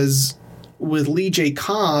because with Lee J.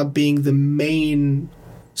 Cobb being the main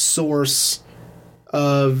source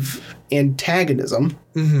of antagonism,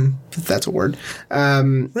 if that's a word,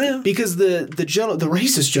 because the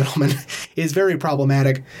racist gentleman is very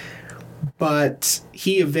problematic, but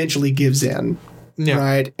he eventually gives in,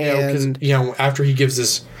 right? And after he gives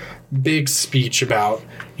this big speech about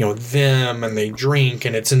them and they drink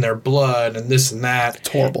and it's in their blood and this and that, it's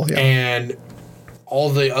horrible, yeah. And all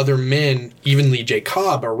the other men, even Lee J.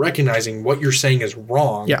 Cobb, are recognizing what you're saying is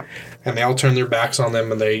wrong, and they all turn their backs on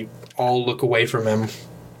them and they all look away from him.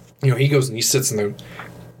 He goes and he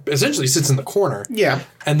essentially sits in the corner. Yeah.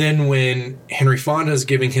 And then when Henry Fonda is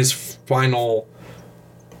giving his final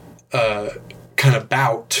kind of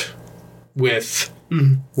bout with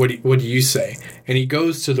what do you say? And he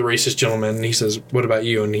goes to the racist gentleman and he says, "What about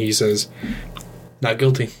you?" And he says, "Not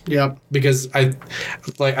guilty." Yeah. Because I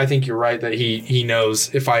think you're right that he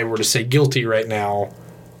knows if I were to say guilty right now,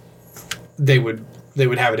 they would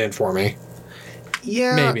have it in for me.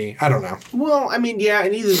 Yeah. Maybe. I don't know. Well, and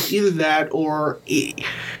either that or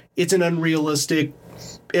it's an unrealistic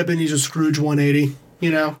Ebenezer Scrooge 180,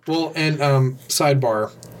 Well, and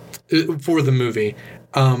sidebar, for the movie,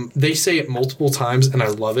 they say it multiple times, and I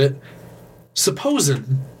love it.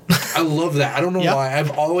 Supposin'. I love that. I don't know why.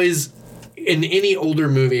 I've always, in any older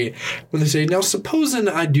movie, when they say, "Now, supposin'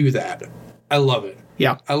 I do that," I love it.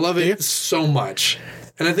 Yeah. I love it so much.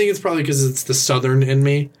 And I think it's probably because it's the Southern in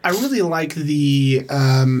me. I really like the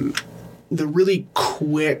really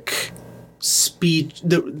quick speech,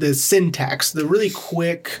 the syntax, the really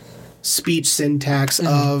quick speech syntax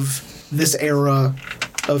of this era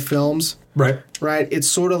of films. Right. Right. It's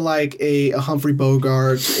sort of like a Humphrey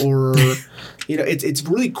Bogart or, it's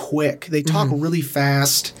really quick. They talk really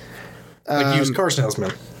fast. Like used car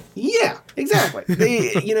salesman. Yeah, exactly.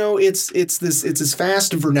 They, it's this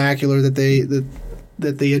fast vernacular that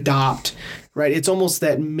they adopt, right? It's almost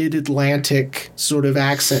that mid-Atlantic sort of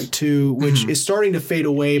accent too, which is starting to fade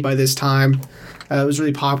away by this time. It was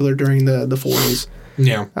really popular during the 40s,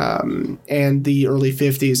 and the early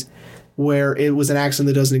 50s, where it was an accent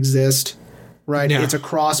that doesn't exist, right? Yeah. It's a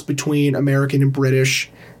cross between American and British,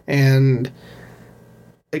 and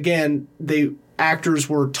again, actors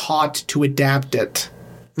were taught to adapt it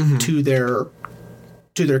to their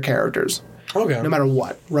characters, no matter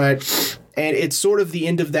what, right? And it's sort of the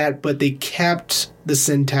end of that, but they kept the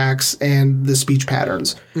syntax and the speech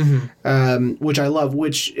patterns, which I love,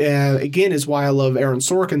 which, again, is why I love Aaron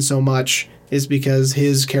Sorkin so much, is because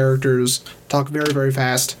his characters talk very, very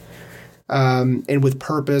fast and with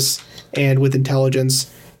purpose and with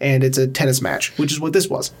intelligence, and it's a tennis match, which is what this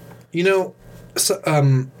was. There's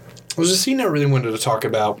a scene I really wanted to talk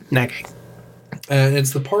about. Nagging. And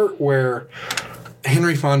it's the part where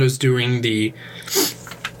Henry Fonda's doing the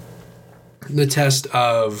test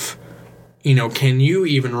of, can you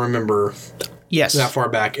even remember that far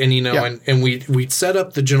back? And, and we'd set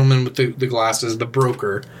up the gentleman with the glasses, the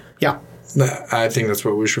broker. Yeah. I think that's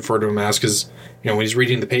what we should refer to him as because, when he's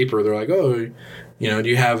reading the paper, they're like, "Oh, do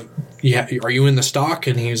you have are you in the stock?"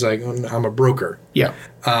 And he's like, "Oh, I'm a broker." Yeah.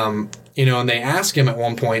 And they ask him at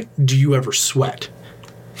one point, "Do you ever sweat?"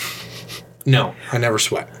 No, I never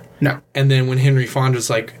sweat. No. And then when Henry Fonda's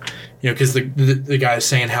like, because the guy is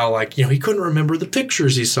saying how, like, he couldn't remember the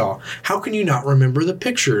pictures he saw. How can you not remember the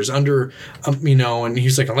pictures under, and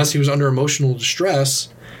he's like, unless he was under emotional distress.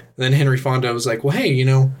 And then Henry Fonda was like, well, hey,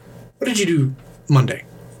 what did you do Monday?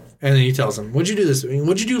 And then he tells him, what'd you do this week?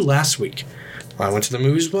 What'd you do last week? Well, I went to the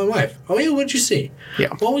movies with my wife. Oh, yeah, what'd you see?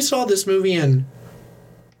 Yeah. Well, we saw this movie and,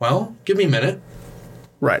 well, give me a minute.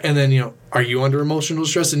 Right. And then, are you under emotional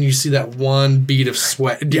stress? And you see that one bead of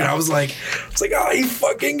sweat. Dude, I was like, oh, you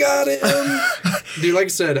fucking got him. Dude, like I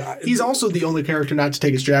said. He's also the only character not to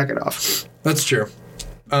take his jacket off. That's true.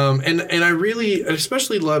 And I really,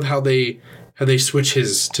 especially love how they switch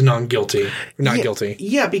his to non-guilty. Not guilty.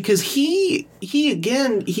 Yeah, because he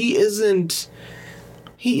isn't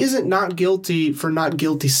not guilty for not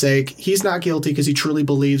guilty's sake. He's not guilty because he truly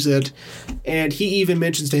believes it. And he even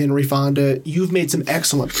mentions to Henry Fonda, you've made some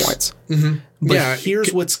excellent points. Mm-hmm. But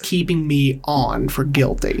here's what's keeping me on for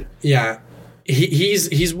guilty. Yeah.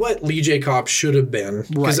 He's what Lee J. Cobb should have been.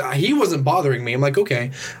 Because he wasn't bothering me. I'm like, okay,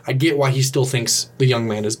 I get why he still thinks the young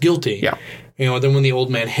man is guilty. Yeah. Then when the old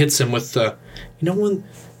man hits him with the,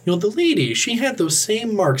 the lady, she had those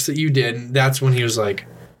same marks that you did. And that's when he was like.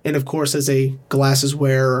 And of course, as a glasses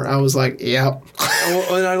wearer, I was like, yep.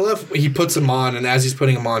 And I love he puts them on, and as he's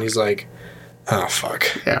putting them on, he's like, oh, fuck.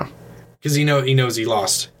 Yeah. Because he knows he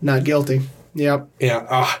lost. Not guilty. Yep. Yeah.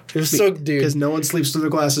 Oh, it was so, dude. Because no one sleeps with their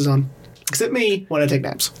glasses on. Except me when I take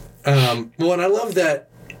naps. And I love that.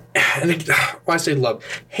 And I say love.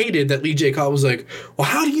 Hated that Lee J. Cobb was like, well,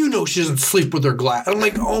 how do you know she doesn't sleep with her glass? I'm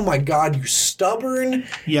like, oh, my God, you stubborn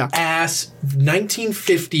ass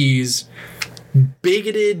 1950s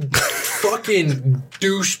bigoted fucking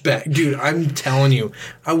douchebag. Dude, I'm telling you,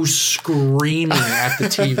 I was screaming at the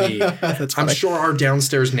TV. That's I'm sure our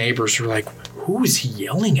downstairs neighbors were like, who is he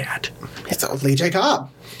yelling at? It's Lee J. Cobb.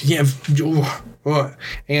 Yeah.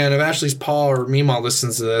 And if Ashley's Pa or Meemaw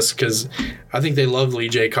listens to this, because I think they love Lee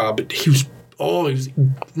J. Cobb, but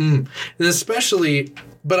and especially,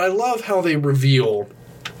 but I love how they reveal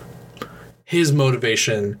his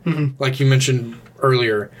motivation, like you mentioned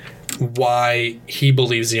earlier, why he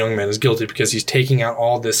believes the young man is guilty, because he's taking out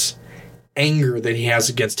all this anger that he has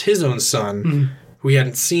against his own son, who he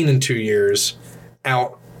hadn't seen in 2 years,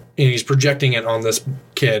 out, and he's projecting it on this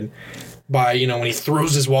kid by, when he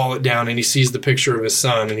throws his wallet down and he sees the picture of his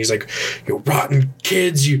son, and he's like, you rotten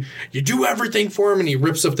kids, you do everything for him, and he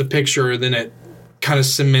rips up the picture, then it kind of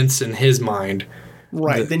cements in his mind.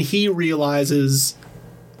 Right. Then he realizes,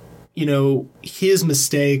 his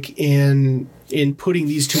mistake in putting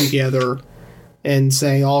these two together and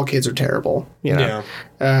saying all kids are terrible,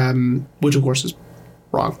 which of course is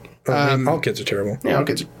wrong. All kids are terrible. Yeah, all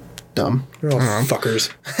kids are dumb. They're all fuckers.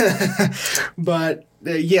 But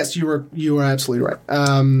yes, you were absolutely right.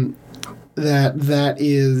 That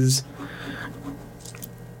is,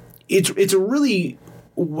 it's a really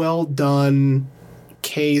well done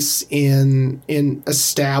case in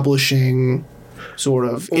establishing. Sort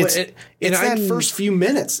of. It's that first few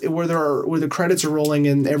minutes where the credits are rolling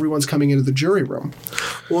and everyone's coming into the jury room.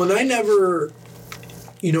 Well, and I never,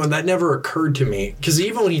 and that never occurred to me, because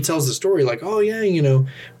even when he tells the story, like, oh yeah,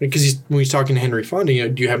 because when he's talking to Henry Fonda,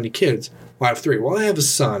 do you have any kids? Well, I have 3. Well, I have a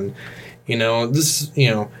son. I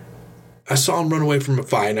saw him run away from a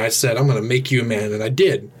fight, and I said, I'm going to make you a man, and I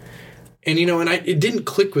did. And it didn't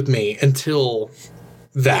click with me until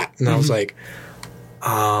that, and I was like.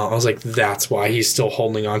 That's why he's still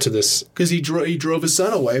holding on to this. Because he drove his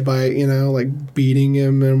son away by, beating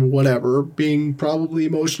him and whatever, being probably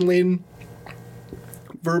emotionally and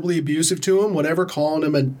verbally abusive to him, whatever, calling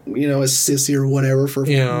him a sissy or whatever for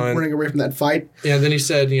running away from that fight. Yeah, then he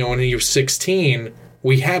said, when he was 16,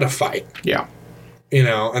 we had a fight. Yeah.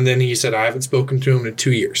 And then he said, I haven't spoken to him in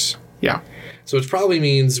 2 years. Yeah. So it probably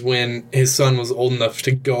means when his son was old enough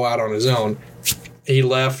to go out on his own, he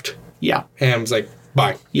left. Yeah. And was like,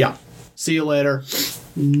 bye. Yeah. See you later.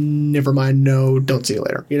 Never mind. No, don't see you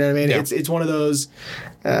later. You know what I mean? Yeah. It's one of those.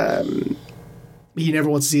 He never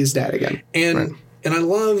wants to see his dad again. And I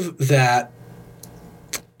love that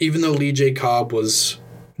even though Lee J. Cobb was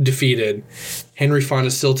defeated, Henry Fonda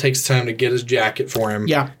still takes time to get his jacket for him.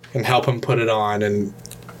 Yeah. And help him put it on, and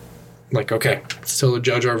like, okay, still to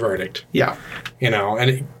judge our verdict. Yeah.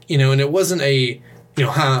 And it wasn't a.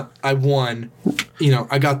 I won.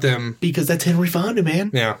 I got them. Because that's Henry Fonda,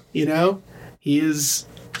 man. Yeah. He is.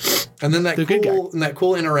 And then that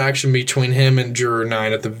cool interaction between him and Juror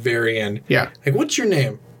 9 at the very end. Yeah. Like, what's your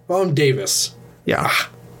name? Well, I'm Davis. Yeah.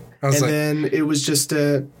 Then it was just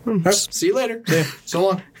see you later. Yeah. So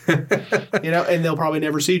long. And they'll probably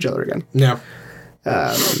never see each other again. No.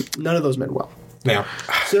 None of those men will. No.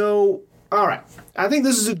 So All right. I think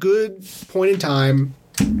this is a good point in time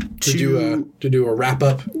to do a wrap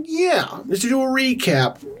up. Yeah, just to do a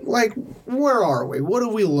recap. Like, where are we? What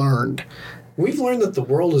have we learned? We've learned that the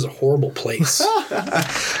world is a horrible place.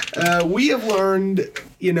 We have learned,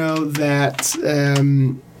 that,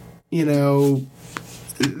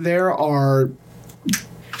 there are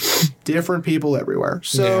different people everywhere.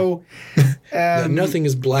 So, nothing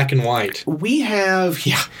is black and white. We have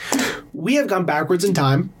gone backwards in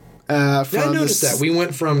time. I noticed that. We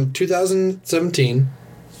went from 2017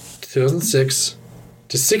 to 2006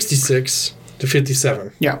 to 66 to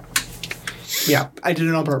 57. Yeah. Yeah, I did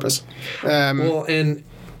it on purpose. Well, and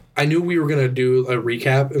I knew we were going to do a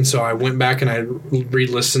recap, and so I went back and I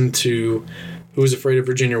re-listened to Who Was Afraid of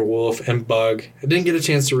Virginia Woolf and Bug. I didn't get a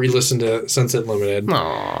chance to re-listen to Sunset Limited.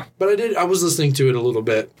 Aww. But I did. I was listening to it a little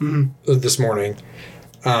bit this morning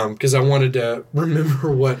because I wanted to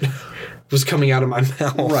remember what was coming out of my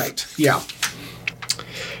mouth. Right, yeah.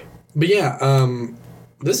 But yeah,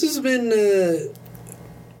 this has been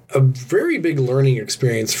a very big learning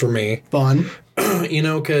experience for me. Fun.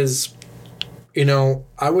 Because,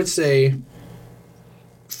 I would say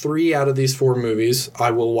 3 out of these 4 movies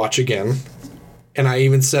I will watch again. And I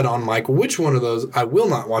even said on mic which one of those I will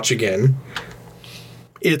not watch again.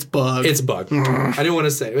 It's Bug. It's Bug. I didn't want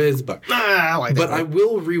to say it. It's Bug. I like that. But I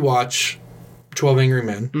will rewatch 12 Angry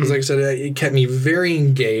Men. Because like I said, it kept me very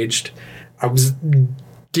engaged. I was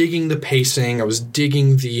digging the pacing. I was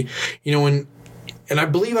digging the, and I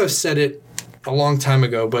believe I've said it a long time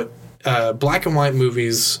ago, but black and white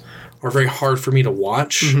movies are very hard for me to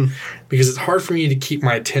watch because it's hard for me to keep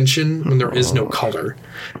my attention when there is no color.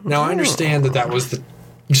 Now, I understand that was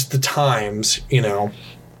just the times,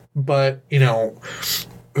 but,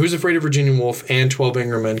 Who's Afraid of Virginia Woolf and 12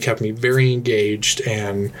 Angry Men kept me very engaged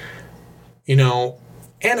and, and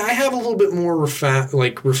I have a little bit more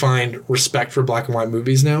refined respect for black and white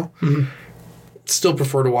movies now. Still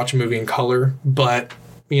prefer to watch a movie in color, but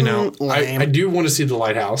I do want to see The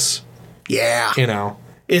Lighthouse. Yeah,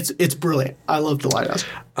 it's brilliant. I love The Lighthouse.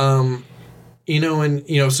 So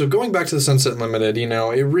going back to the Sunset Limited,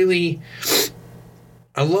 it really,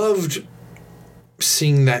 I loved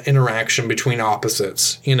seeing that interaction between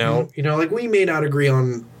opposites. Like we may not agree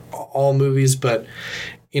on all movies, but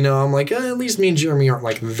I'm like, at least me and Jeremy aren't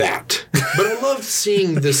like that. But I loved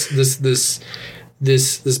seeing this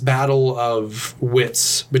battle of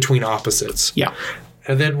wits between opposites. Yeah.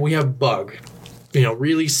 And then we have Bug,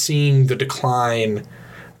 really seeing the decline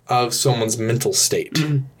of someone's mental state,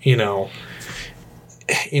 and you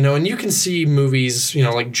can see movies,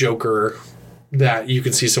 like Joker, that you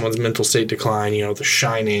can see someone's mental state decline, The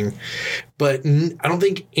Shining, but I don't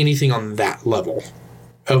think anything on that level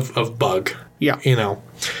of Bug. Yeah. And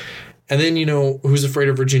then, Who's Afraid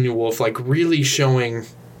of Virginia Woolf, like really showing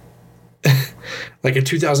like a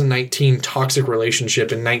 2019 toxic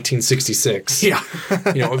relationship in 1966. Yeah.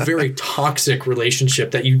 A very toxic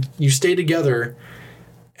relationship that you stay together.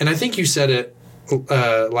 And I think you said it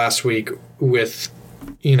last week with,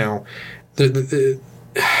 I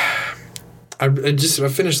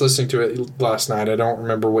finished listening to it last night. I don't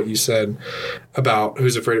remember what you said about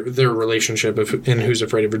Who's Afraid of their relationship in Who's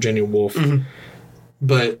Afraid of Virginia Woolf.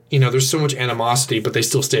 But, there's so much animosity, but they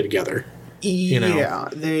still stay together. Yeah,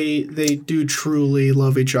 they do truly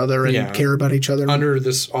love each other and care about each other. Under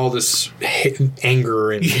all this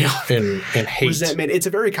anger and hate. Resentment. It's a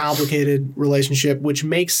very complicated relationship, which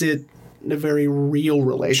makes it a very real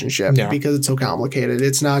relationship because it's so complicated.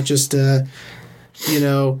 It's not just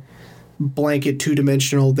blanket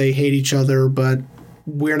two-dimensional, they hate each other, but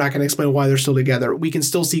we're not going to explain why they're still together. We can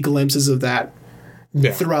still see glimpses of that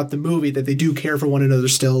throughout the movie, that they do care for one another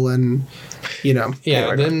still, and and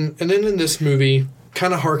then in this movie,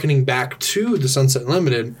 kind of hearkening back to the Sunset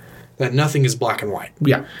Limited, that nothing is black and white.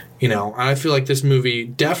 I feel like this movie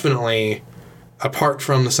definitely, apart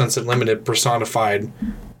from the Sunset Limited, personified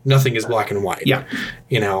nothing is black and white.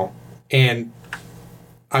 And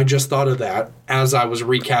I just thought of that as I was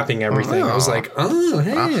recapping everything. I was like,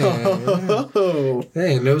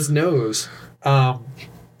 hey, nose. And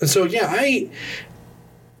so,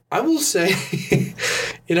 I will say,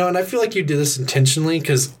 and I feel like you did this intentionally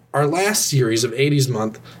because our last series of 80s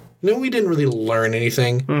Month, we didn't really learn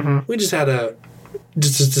anything. We just had a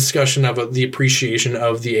discussion of the appreciation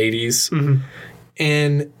of the 80s.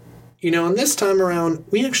 And, and this time around,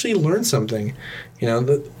 we actually learned something.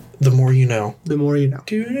 The more you know. The more you know.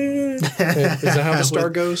 Is that how the star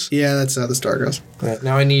goes? Yeah, that's how the star goes. Right,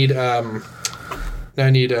 now I need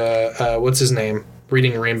what's his name?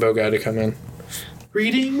 Reading Rainbow guy to come in.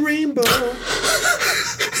 Reading Rainbow.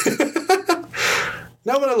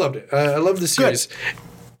 No, but I loved it. I love the series.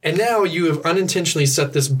 And now you have unintentionally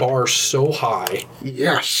set this bar so high.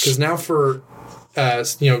 Yes. Because now for,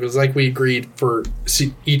 because like we agreed for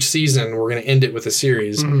each season, we're going to end it with a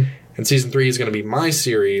series. Mm-hmm. And season 3 is going to be my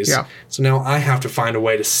series. Yeah. So now I have to find a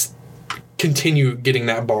way to continue getting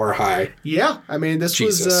that bar high. Yeah. I mean, this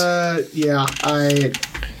Jesus. was,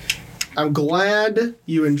 I'm glad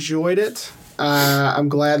you enjoyed it. I'm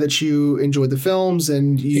glad that you enjoyed the films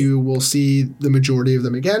and you will see the majority of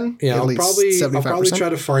them again. Yeah, I'll probably try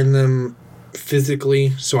to find them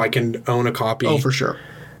physically so I can own a copy. Oh, for sure.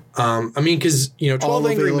 I mean, because, 12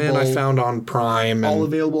 Angry Men I found on Prime. And all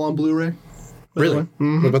available on Blu-ray. Really?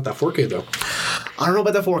 Mm-hmm. What about that 4K, though? I don't know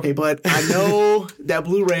about that 4K, but I know that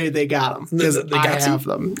Blu-ray, they got them. Because I have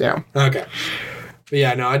them. Yeah. Okay. But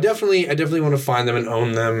yeah, no, I definitely want to find them and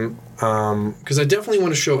own them. Because I definitely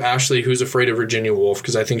want to show Ashley Who's Afraid of Virginia Woolf,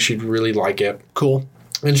 because I think she'd really like it. Cool.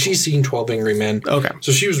 And she's seen 12 Angry Men. Okay.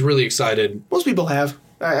 So she was really excited. Most people have.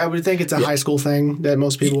 I would think it's a high school thing that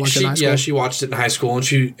most people watch in high school. Yeah, she watched it in high school,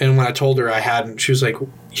 and when I told her I hadn't, she was like,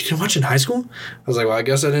 "You didn't watch it in high school?" I was like, "Well, I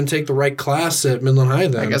guess I didn't take the right class at Midland High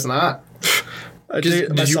then." I guess not. I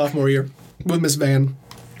did my sophomore year with Miss Van.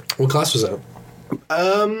 What class was that?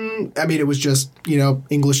 I mean, it was just,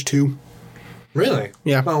 English 2. Really?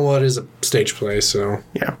 Yeah. Oh, well, it is a stage play, so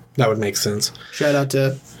yeah, that would make sense. Shout out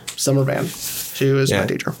to Summer Van. She was my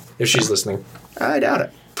teacher. If she's listening. I doubt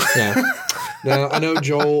it. Yeah. No, I know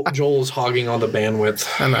Joel's hogging all the bandwidth.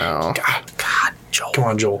 I know. God, Joel. Come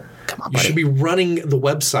on, Joel. Come on, buddy. You should be running the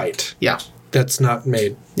website. Yeah. That's not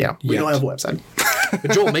made. Yeah. We don't have a website.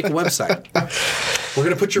 But Joel, make a website. We're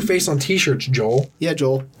going to put your face on t-shirts, Joel. Yeah,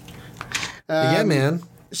 Joel. Yeah, man.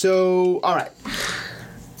 So, all right.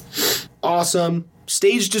 Awesome.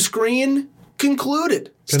 Stage to screen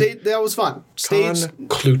concluded. That was fun.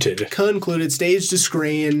 Concluded. Stage to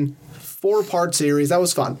screen, 4-part series. That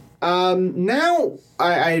was fun. Now,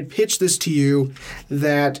 I had pitched this to you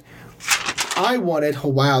that I wanted... Oh,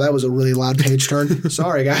 wow, that was a really loud page turn.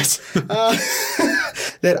 Sorry, guys.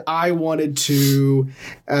 That I wanted to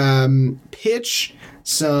pitch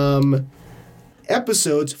some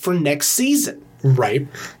episodes for next season. Right.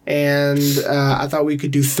 And I thought we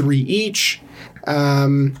could do 3 each.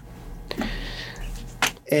 And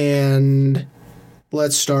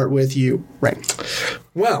let's start with you, right?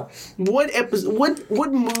 Well,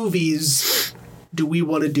 what movies do we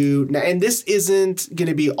want to do now? And this isn't going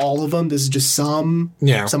to be all of them. This is just some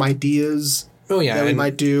ideas. Oh, yeah. That we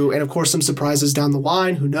might do. And, of course, some surprises down the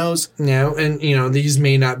line. Who knows? No, and, these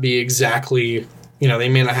may not be exactly, they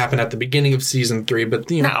may not happen at the beginning of season 3, but,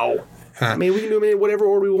 No. I mean, we can do them in whatever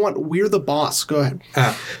order we want. We're the boss. Go ahead.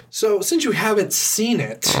 So, since you haven't seen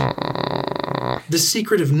it, The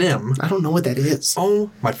Secret of Nim. I don't know what that is.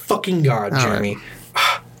 Oh, my fucking God, Jeremy.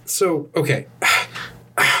 Right. So, okay.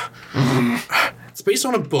 It's based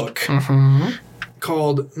on a book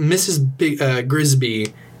called Mrs.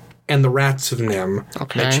 Grisby and the Rats of Nim.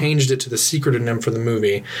 Okay. And I changed it to The Secret of Nim for the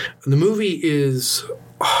movie. The movie is...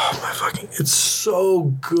 Oh, my fucking... It's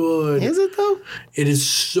so good. Is it, though? It is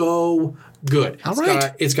so good. All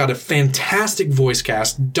right. It's got a fantastic voice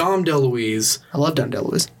cast. Dom DeLuise. I love Dom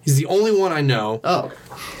DeLuise. He's the only one I know. Oh.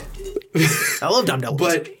 I love Dom DeLuise.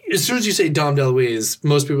 But as soon as you say Dom DeLuise,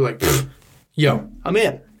 most people are like, yo. I'm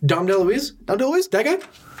in. Dom DeLuise? Dom DeLuise? That guy?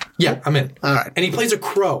 Yeah, I'm in. All right. And he plays a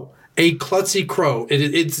crow. A klutzy crow.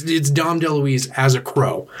 It's Dom DeLuise as a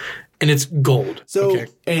crow. And it's gold. So,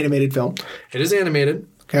 animated film. It is animated.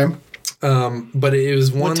 Okay. But it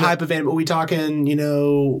was one... What type of animation? Are we talking,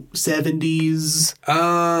 70s,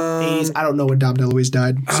 80s? I don't know when Dom DeLuise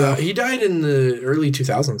died. So he died in the early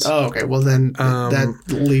 2000s. Oh, okay. Well, then that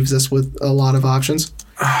leaves us with a lot of options.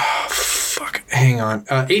 Fuck. Hang on.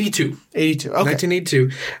 82. 82. Okay. 1982.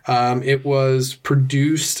 It was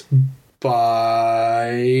produced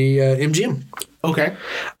by MGM. Okay.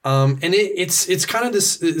 And it's kind of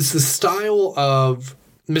this... It's the style of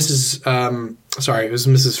Mrs. It was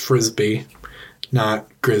Mrs. Frisbee, not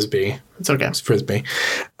Grisby. It's okay. It's Frisbee.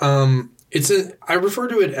 I refer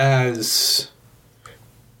to it as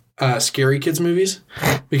scary kids movies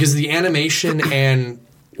because the animation and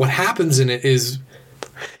what happens in it is...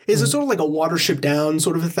 Is it sort of like a Watership Down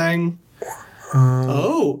sort of a thing?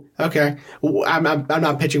 Oh, okay. I'm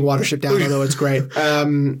not pitching Watership Down, although it's great.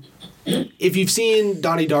 If you've seen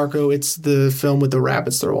Donnie Darko, it's the film with the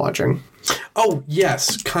rabbits they're watching. Oh,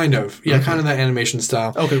 yes, kind of. Yeah, kind of that animation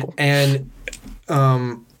style. Okay, cool. And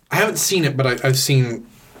I haven't seen it, but I've seen...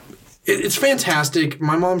 It's fantastic.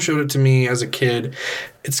 My mom showed it to me as a kid.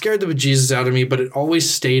 It scared the bejesus out of me, but it always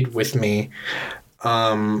stayed with me.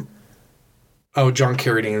 John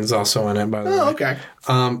Carradine is also in it, by the way. Oh, okay.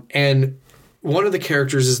 And one of the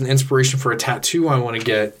characters is an inspiration for a tattoo I want to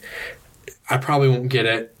get. I probably won't get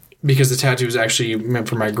it because the tattoo is actually meant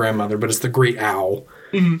for my grandmother, but it's the Great Owl.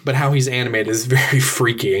 Mm-hmm. But how he's animated is very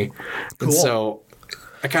freaky. Cool. And so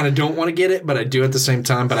I kind of don't want to get it, but I do at the same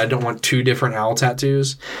time. But I don't want two different owl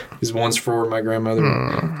tattoos because one's for my grandmother.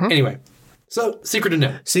 Mm-hmm. Anyway, so Secret of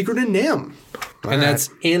NIMH. Secret of NIMH. And that's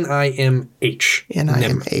NIMH.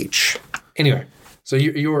 NIMH. Anyway. So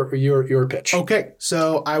your pitch. Okay,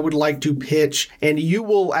 so I would like to pitch, and you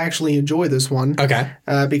will actually enjoy this one. Okay.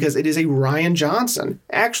 Because it is a Rian Johnson.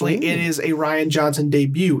 Actually, It is a Rian Johnson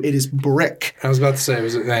debut. It is Brick. I was about to say,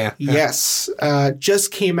 was it? Yeah. Yes.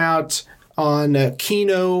 Just came out on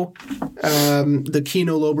Kino, the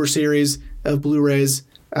Kino Lober series of Blu-rays.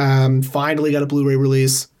 Finally got a Blu-ray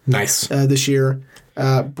release. Nice. This year.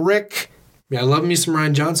 Brick. Yeah, I love me some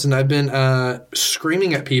Rian Johnson. I've been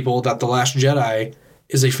screaming at people that The Last Jedi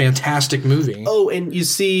is a fantastic movie. Oh, and you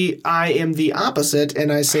see, I am the opposite,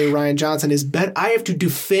 and I say Rian Johnson is better. I have to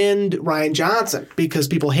defend Rian Johnson because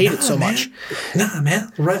people hate it so much. Nah,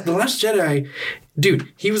 man. The Last Jedi,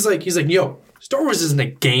 dude, he's like, yo, Star Wars isn't a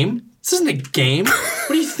game. This isn't a game. What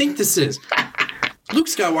do you think this is? Luke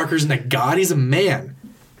Skywalker isn't a god. He's a man.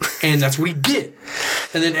 And that's what he did.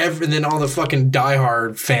 And then all the fucking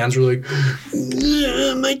diehard fans were like,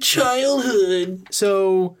 my childhood.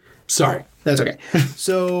 So sorry. That's okay.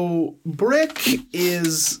 So Brick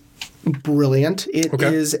is brilliant. It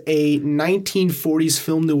is a 1940s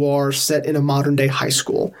film noir set in a modern day high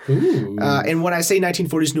school. And when I say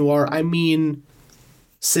 1940s noir, I mean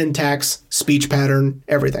syntax, speech pattern,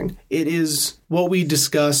 everything. It is what we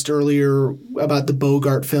discussed earlier about the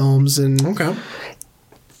Bogart films and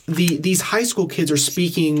these high school kids are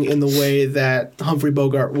speaking in the way that Humphrey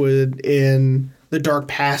Bogart would in The Dark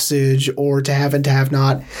Passage or To Have and to Have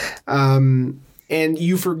Not. And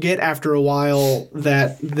you forget after a while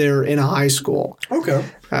that they're in a high school. Okay.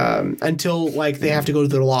 Until, like, they have to go to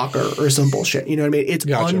their locker or some bullshit. You know what I mean? It's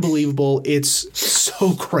unbelievable. It's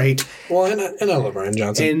so great. Well, and I love Rian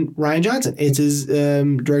Johnson. And Rian Johnson. It's his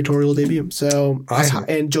directorial debut. So, awesome.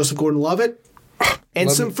 And Joseph Gordon-Levitt. And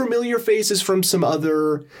some familiar faces from some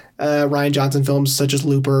other Rian Johnson films, such as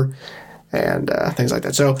Looper and things like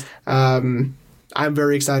that. So I'm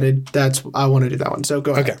very excited. I want to do that one. So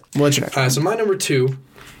go ahead. Okay. What's your next? So my number 2,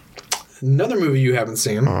 another movie you haven't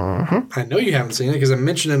seen. I know you haven't seen it because I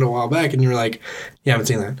mentioned it a while back, and you were like, "You haven't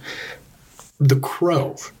seen that." The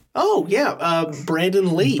Crow. Oh yeah,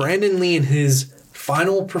 Brandon Lee. Brandon Lee in his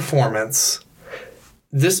final performance.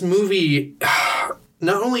 This movie.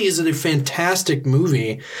 Not only is it a fantastic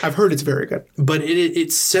movie, I've heard it's very good, but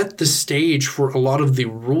it set the stage for a lot of the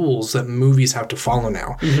rules that movies have to follow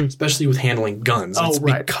now, especially with handling guns. It's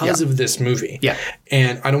because of this movie. Yeah.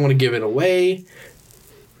 And I don't want to give it away.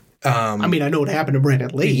 I mean, I know what happened to Brandon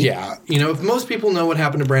Lee. Yeah. You know, if most people know what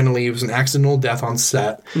happened to Brandon Lee, it was an accidental death on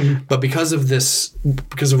set. But because of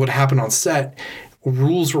what happened on set,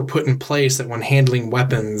 rules were put in place that when handling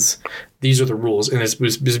weapons, these are the rules, and it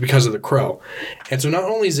was because of The Crow. And so not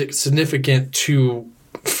only is it significant to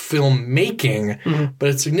filmmaking, but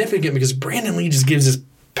it's significant because Brandon Lee just gives this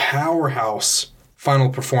powerhouse final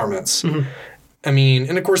performance. I mean,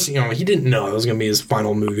 and of course, you know, he didn't know it was going to be his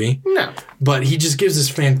final movie. No. But he just gives this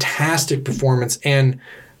fantastic performance and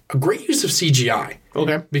a great use of CGI.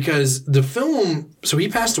 Okay. Because the film, so he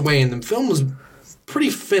passed away and the film was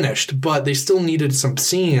pretty finished, but they still needed some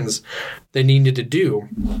scenes they needed to do.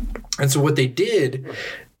 And so what they did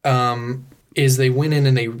is they went in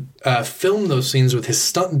and they filmed those scenes with his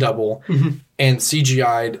stunt double and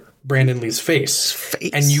CGI'd Brandon Lee's face.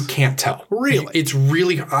 And you can't tell. Really? It's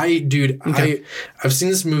really... I've seen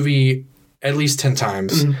this movie at least 10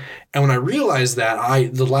 times. And when I realized that,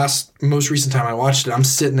 most recent time I watched it, I'm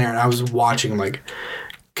sitting there and I was watching like...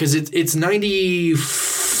 Because it's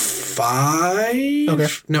 95? Okay.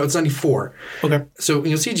 No, it's 94. Okay. So,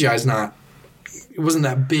 you know, CGI is not... It wasn't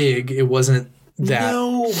that big. It wasn't that...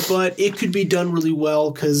 No, but it could be done really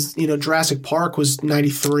well because, you know, Jurassic Park was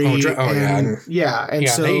 93.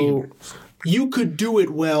 So you could do it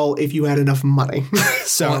well if you had enough money.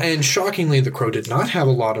 And shockingly, The Crow did not have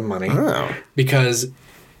a lot of money because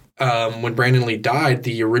when Brandon Lee died,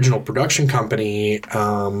 the original production company,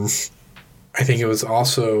 I think it was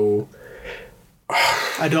also...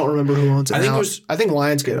 I don't remember who owns it now. I think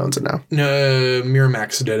Lionsgate owns it now. No,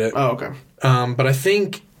 Miramax did it. Oh, okay. But I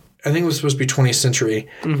think it was supposed to be 20th Century.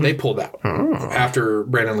 They pulled out after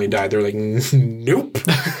Brandon Lee died. They're like, nope.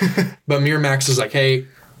 But Miramax is like, hey,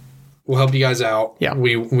 we'll help you guys out. Yeah.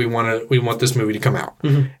 We want this movie to come out.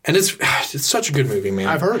 And it's such a good movie, man.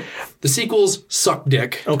 I've heard. The sequels suck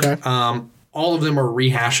dick. Okay. all of them are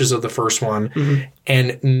rehashes of the first one,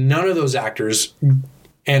 and none of those actors,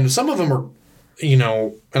 and some of them are, and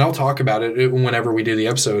I'll talk about it whenever we do the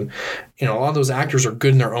episode. A lot of those actors are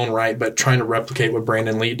good in their own right, but trying to replicate what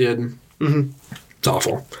Brandon Lee did, it's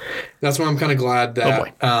awful. That's why I'm kind of glad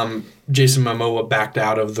that Jason Momoa backed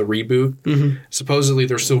out of the reboot. Supposedly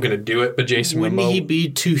they're still going to do it, but Jason Momoa... Wouldn't he be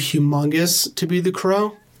too humongous to be the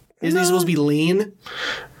Crow? Isn't he supposed to be lean?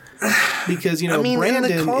 Because, Brandon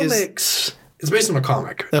in the comics... It's based on a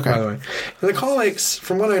comic, by the way. In the comics,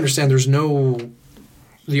 from what I understand,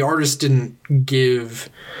 the artist didn't give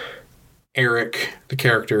Eric, the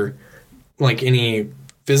character, any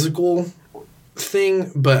physical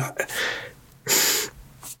thing, but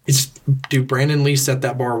Brandon Lee set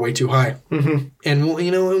that bar way too high. And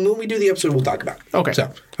when we do the episode, we'll talk about it. Okay.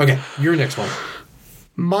 So, okay, your next one.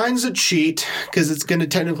 Mine's a cheat because it's going to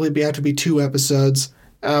technically have to be 2 episodes.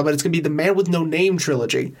 But it's going to be the Man with No Name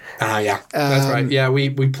trilogy. Yeah. That's right. Yeah,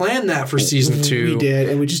 we planned that for season 2. We did,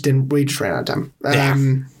 and we just ran out of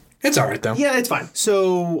time. It's all right, though. Yeah, it's fine.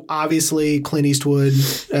 So, obviously, Clint Eastwood,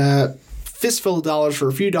 Fistful of Dollars for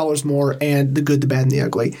a few dollars more, and The Good, the Bad, and the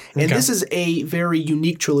Ugly. And this is a very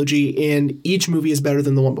unique trilogy, and each movie is better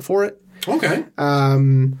than the one before it. Okay.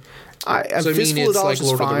 Fistful of Dollars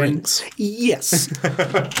is fine. Yes.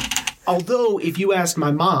 Although, if you ask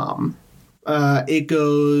my mom... it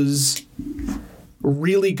goes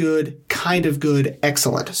really good, kind of good,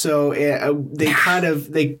 excellent. So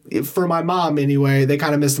for my mom anyway, they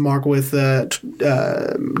kind of missed the mark with every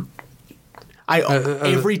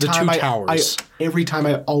time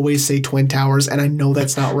I always say Twin Towers, and I know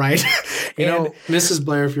that's not right. Mrs.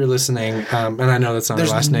 Blair, if you're listening, and I know that's not her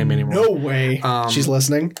last name anymore. No way she's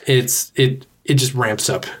listening. It just ramps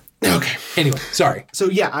up. Okay. Anyway, sorry. So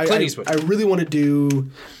yeah, I really want to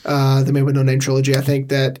do the Man with No Name trilogy. I think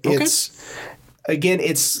that it's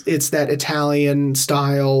that Italian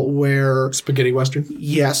style where spaghetti western.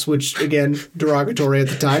 Yes, which again derogatory at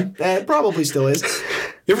the time. Probably still is.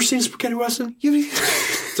 You ever seen spaghetti western?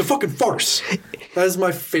 It's a fucking farce. That is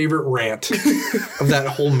my favorite rant of that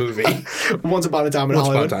whole movie. Once Upon a Time in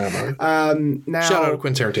Hollywood. Now, shout out to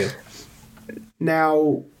Quentin Tarantino.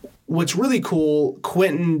 Now, what's really cool,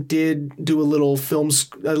 Quentin did do a little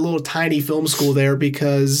tiny film school there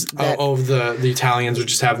because the Italians would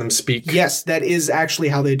just have them speak. Yes, that is actually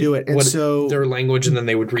how they do it. And so their language, and then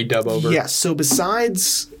they would redub over. Yes. So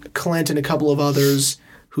besides Clint and a couple of others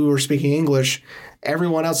who are speaking English,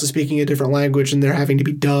 everyone else is speaking a different language, and they're having to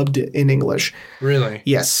be dubbed in English. Really?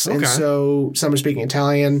 Yes. Okay. And so some are speaking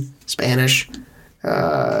Italian, Spanish,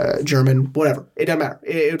 German, whatever. It doesn't matter.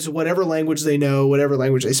 It's whatever language they know, whatever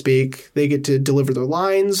language they speak. They get to deliver their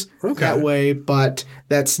lines that way, but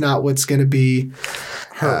that's not what's going to be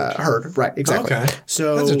heard. Right, exactly. Okay.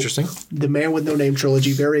 So that's interesting. The Man with No Name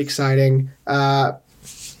trilogy, very exciting.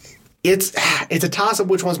 It's a toss-up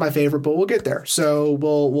which one's my favorite, but we'll get there. So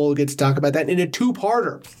we'll get to talk about that in a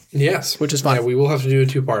 2-parter. Yes. Which is fine. Yeah, we will have to do a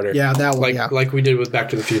 2-parter. Yeah, that one. Like we did with Back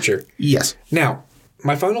to the Future. Yes. Now,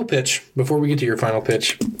 my final pitch, before we get to your final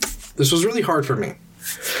pitch, this was really hard for me.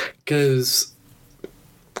 Because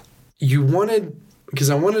I wanted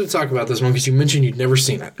to talk about this one because you mentioned you'd never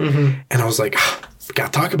seen it. And I was like, we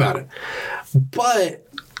got to talk about it. But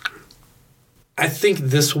I think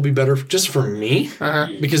this will be better just for me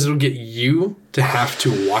because it'll get you to have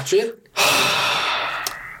to watch it.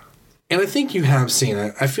 And I think you have seen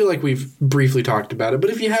it. I feel like we've briefly talked about it. But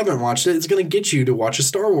if you haven't watched it, it's going to get you to watch a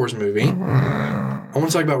Star Wars movie. I want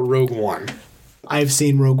to talk about Rogue One. I've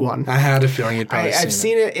seen Rogue One. I had a feeling you'd probably I've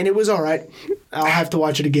seen it, and it was all right. I'll have to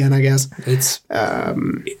watch it again, I guess. It's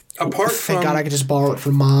thank God I could just borrow it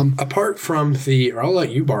from Mom. Apart from or I'll let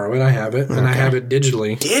you borrow it. I have it, and I have it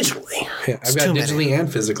digitally. Digitally? Yeah, I've got digitally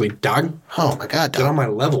and physically. Dog. Oh my God, dog. Get on my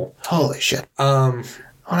level. Holy shit. I don't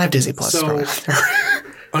have Disney Plus.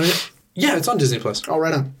 Yeah, it's on Disney Plus. Oh,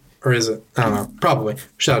 right on. Or is it? I don't know. Probably.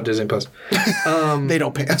 Shout out Disney Plus. They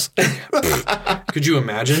don't pay us. Could you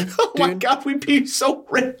imagine? Oh my God, we'd be so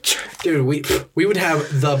rich. Dude, we would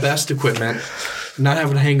have the best equipment, not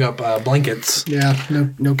having to hang up blankets. Yeah,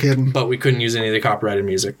 no kidding. But we couldn't use any of the copyrighted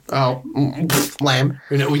music. Oh, lame.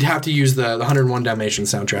 We'd have to use the 101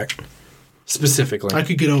 Dalmatians soundtrack. Specifically. I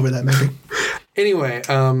could get over that, maybe. Anyway,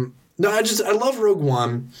 no, I love Rogue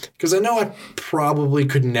One because I know I probably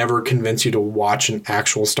could never convince you to watch an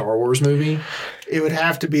actual Star Wars movie. It would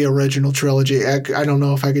have to be original trilogy. I don't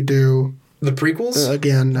know if I could do the prequels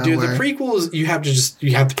again. No Dude, way. The prequels you have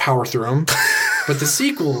to power through them, but the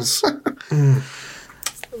sequels.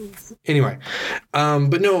 Anyway,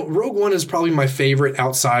 but no, Rogue One is probably my favorite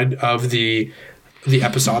outside of the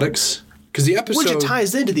episodics. Because the episode... Which it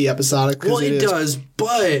ties into the episodic. Well, it does,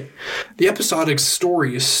 but the episodic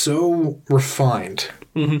story is so refined.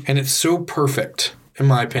 Mm-hmm. And it's so perfect, in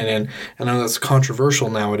my opinion. And I know that's controversial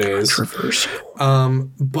nowadays.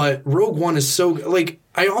 But Rogue One is so... Like,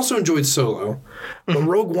 I also enjoyed Solo. But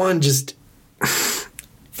Rogue One just...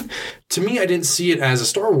 To me, I didn't see it as a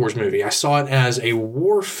Star Wars movie. I saw it as a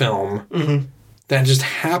war film that just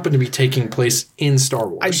happened to be taking place in Star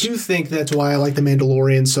Wars. I do think that's why I like The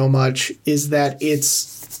Mandalorian so much, is that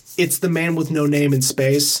it's the man with no name in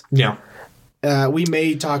space. Yeah. We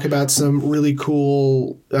may talk about some really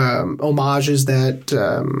cool homages that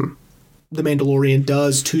The Mandalorian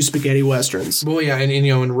does to spaghetti westerns. Well, yeah,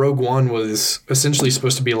 and Rogue One was essentially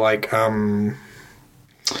supposed to be like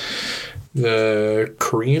the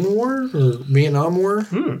Korean War or Vietnam War.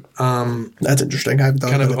 That's interesting. I've thought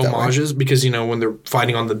kind of about it homages because when they're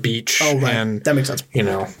fighting on the beach. Oh, right. And, that makes sense.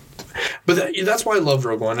 But that's why I love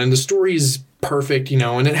Rogue One, and the story is perfect.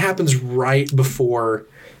 And it happens right before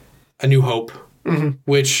A New Hope,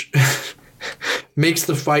 which makes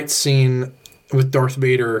the fight scene with Darth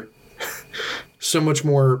Vader so much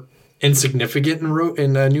more insignificant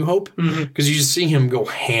in New Hope because you just see him go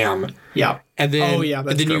ham. Yeah. And then,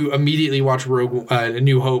 you immediately watch A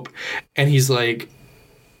New Hope, and he's like,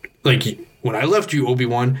 when I left you,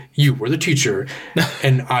 Obi-Wan, you were the teacher,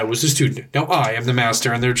 and I was the student. Now I am the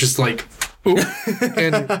master. And they're just like, ooh.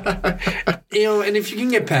 And, and if you can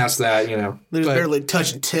get past that, There's barely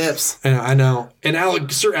touching tips. And I know.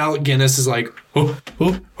 And Sir Alec Guinness is like,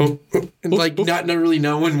 and like not really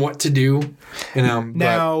knowing what to do.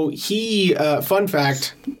 Now, he, fun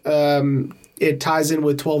fact, it ties in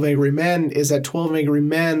with 12 Angry Men, is that 12 Angry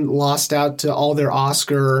Men lost out to all their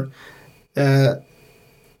Oscar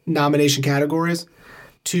nomination categories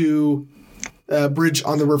to Bridge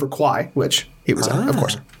on the River Kwai, which he was on, of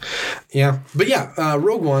course. Yeah. But yeah,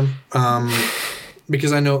 Rogue One,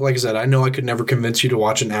 because I know, like I said, I know I could never convince you to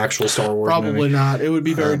watch an actual Star Wars movie. Probably not. It would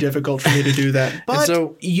be very difficult for me to do that. But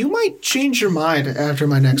you might change your mind after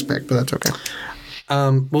my next pick, but that's okay.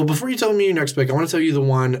 Well, before you tell me your next pick, I want to tell you the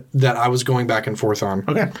one that I was going back and forth on.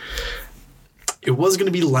 Okay. It was going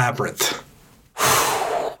to be Labyrinth.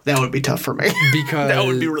 That would be tough for me. Because that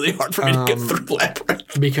would be really hard for me to get through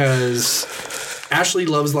Labyrinth. Because Ashley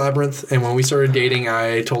loves Labyrinth, and when we started dating,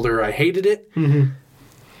 I told her I hated it. Mm-hmm.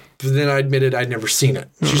 But then I admitted I'd never seen it.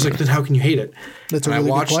 She's like, then how can you hate it? That's a really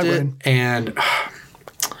I watched it, and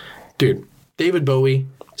dude, David Bowie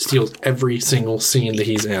steals every single scene that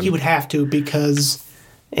he's in. He would have to because...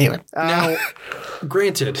 Anyway. Now,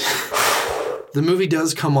 granted, the movie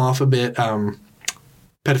does come off a bit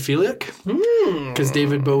pedophilic because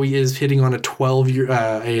David Bowie is hitting on a 12-year...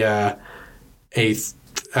 a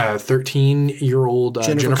 13-year-old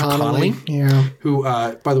Jennifer Connelly. Yeah. Who,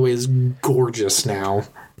 by the way, is gorgeous now.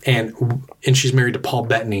 And she's married to Paul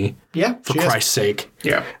Bettany. Yeah. For Christ's sake.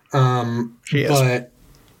 Yeah. She is. But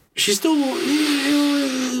she's still...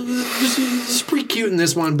 She's pretty cute in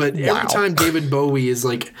this one, but every time David Bowie is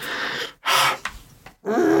like...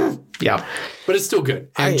 yeah. But it's still good.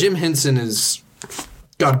 And Jim Henson is...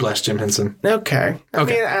 God bless Jim Henson. Okay. I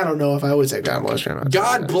mean, I don't know if I would say God bless Jim Henson.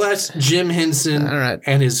 God bless Jim Henson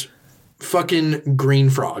and his fucking green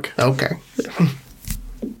frog. Okay.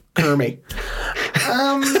 Kermie.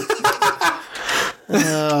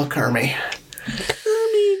 Oh, Kermie.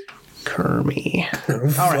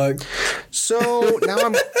 Kermie. All right. So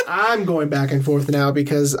now I'm going back and forth now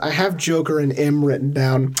because I have Joker and M written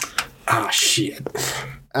down. Ah, shit.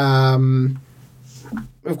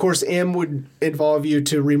 Of course, M would involve you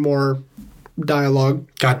to read more dialogue.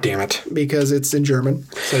 God damn it. Because it's in German.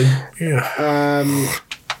 So, yeah.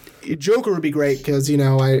 Joker would be great because,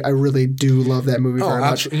 I really do love that movie very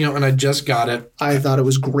much. And I just got it. I thought it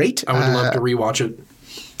was great. I would love to rewatch it.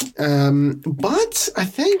 But I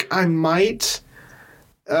think I might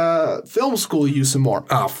film school you some more.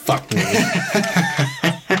 Oh, fuck me.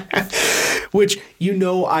 Which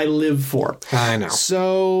I live for. I know.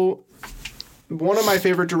 So... One of my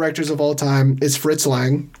favorite directors of all time is Fritz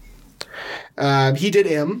Lang. He did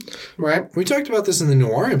M, right? We talked about this in the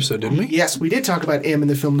Noir episode, didn't we? Yes, we did talk about M in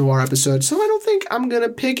the film Noir episode. So I don't think I'm going to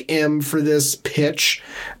pick M for this pitch.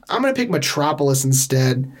 I'm going to pick Metropolis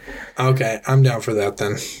instead. Okay, I'm down for that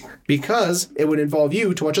then. Because it would involve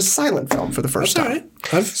you to watch a silent film for the first time. All right.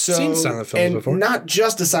 I've seen silent films before. Not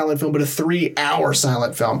just a silent film, but a 3-hour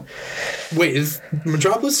silent film. Wait,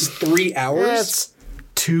 Metropolis is 3 hours? That's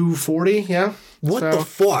 240, yeah. What the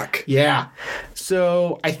fuck? Yeah.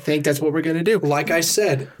 So I think that's what we're going to do. Like I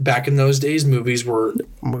said, back in those days, movies were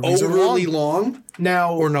overly long.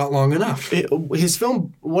 Now, or not long enough.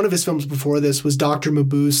 One of his films before this was Dr.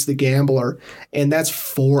 Mabuse the Gambler, and that's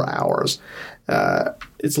 4 hours.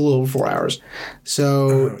 It's a little over 4 hours.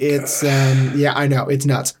 So it's, yeah, I know, it's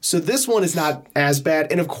nuts. So this one is not as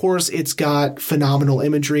bad. And of course, it's got phenomenal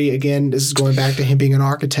imagery. Again, this is going back to him being an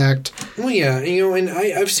architect. Well, yeah, and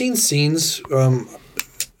I've seen scenes.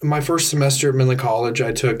 My first semester at Midland College,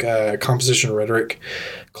 I took a composition rhetoric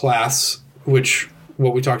class, which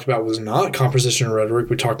what we talked about was not composition rhetoric.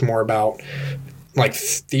 We talked more about like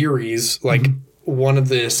theories. Like one of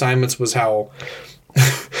the assignments was how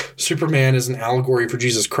Superman is an allegory for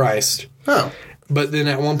Jesus Christ. Oh. But then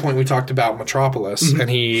at one point we talked about Metropolis, and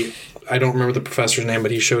I don't remember the professor's name, but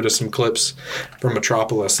he showed us some clips from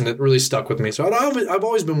Metropolis, and it really stuck with me. So I've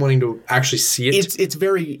always been wanting to actually see it.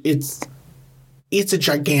 It's a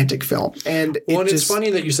gigantic film. And it's funny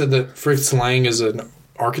that you said that Fritz Lang is an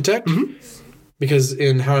architect. Because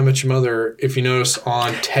in How I Met Your Mother, if you notice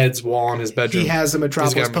on Ted's wall in his bedroom, he has a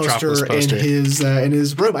Metropolis poster in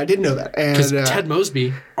his room. I didn't know that. Because Ted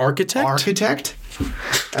Mosby, architect.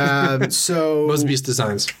 So Mosby's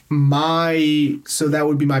Designs. So that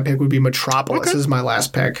would be my pick. Would be Metropolis as my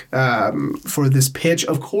last pick for this pitch.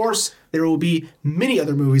 Of course, there will be many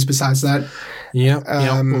other movies besides that.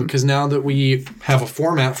 Yeah, because now that we have a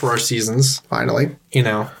format for our seasons, finally,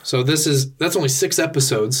 so that's only 6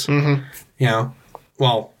 episodes.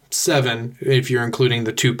 Well, 7 if you're including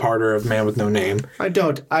the 2-parter of Man with No Name. I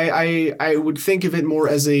don't. I would think of it more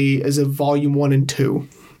as a volume 1 and 2.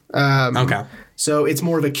 Okay. So it's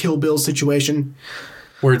more of a Kill Bill situation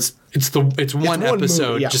where it's one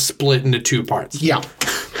episode movie, just split into 2 parts. Yeah.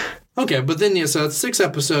 Okay, but then so that's 6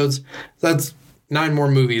 episodes. That's 9 more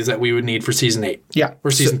movies that we would need for season 8. Yeah.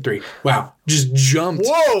 Or season 3. Wow. Just jumped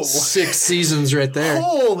 6 seasons right there.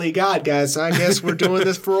 Holy God, guys. I guess we're doing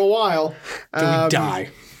this for a while. Till we die.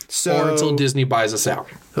 Or until Disney buys us out.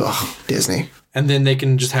 Ugh, Disney. And then they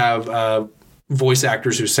can just have voice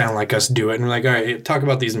actors who sound like us do it. And we're like, all right, talk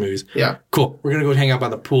about these movies. Yeah. Cool. We're going to go hang out by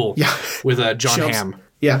the pool with John Chumps. Hamm.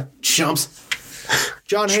 Yeah. Chumps.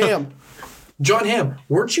 John Hamm. John Hamm,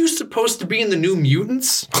 weren't you supposed to be in the New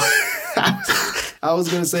Mutants? I was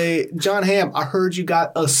going to say, John Hamm, I heard you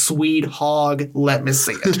got a sweet hog. Let me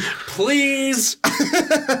see it. Please.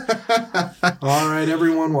 All right,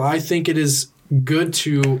 everyone. Well, I think it is good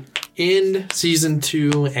to end season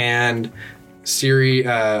 2 and Stage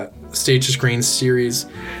to Screen series.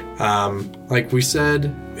 Like we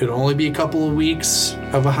said, it'll only be a couple of weeks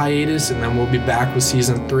of a hiatus, and then we'll be back with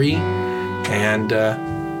season 3. And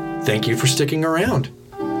thank you for sticking around.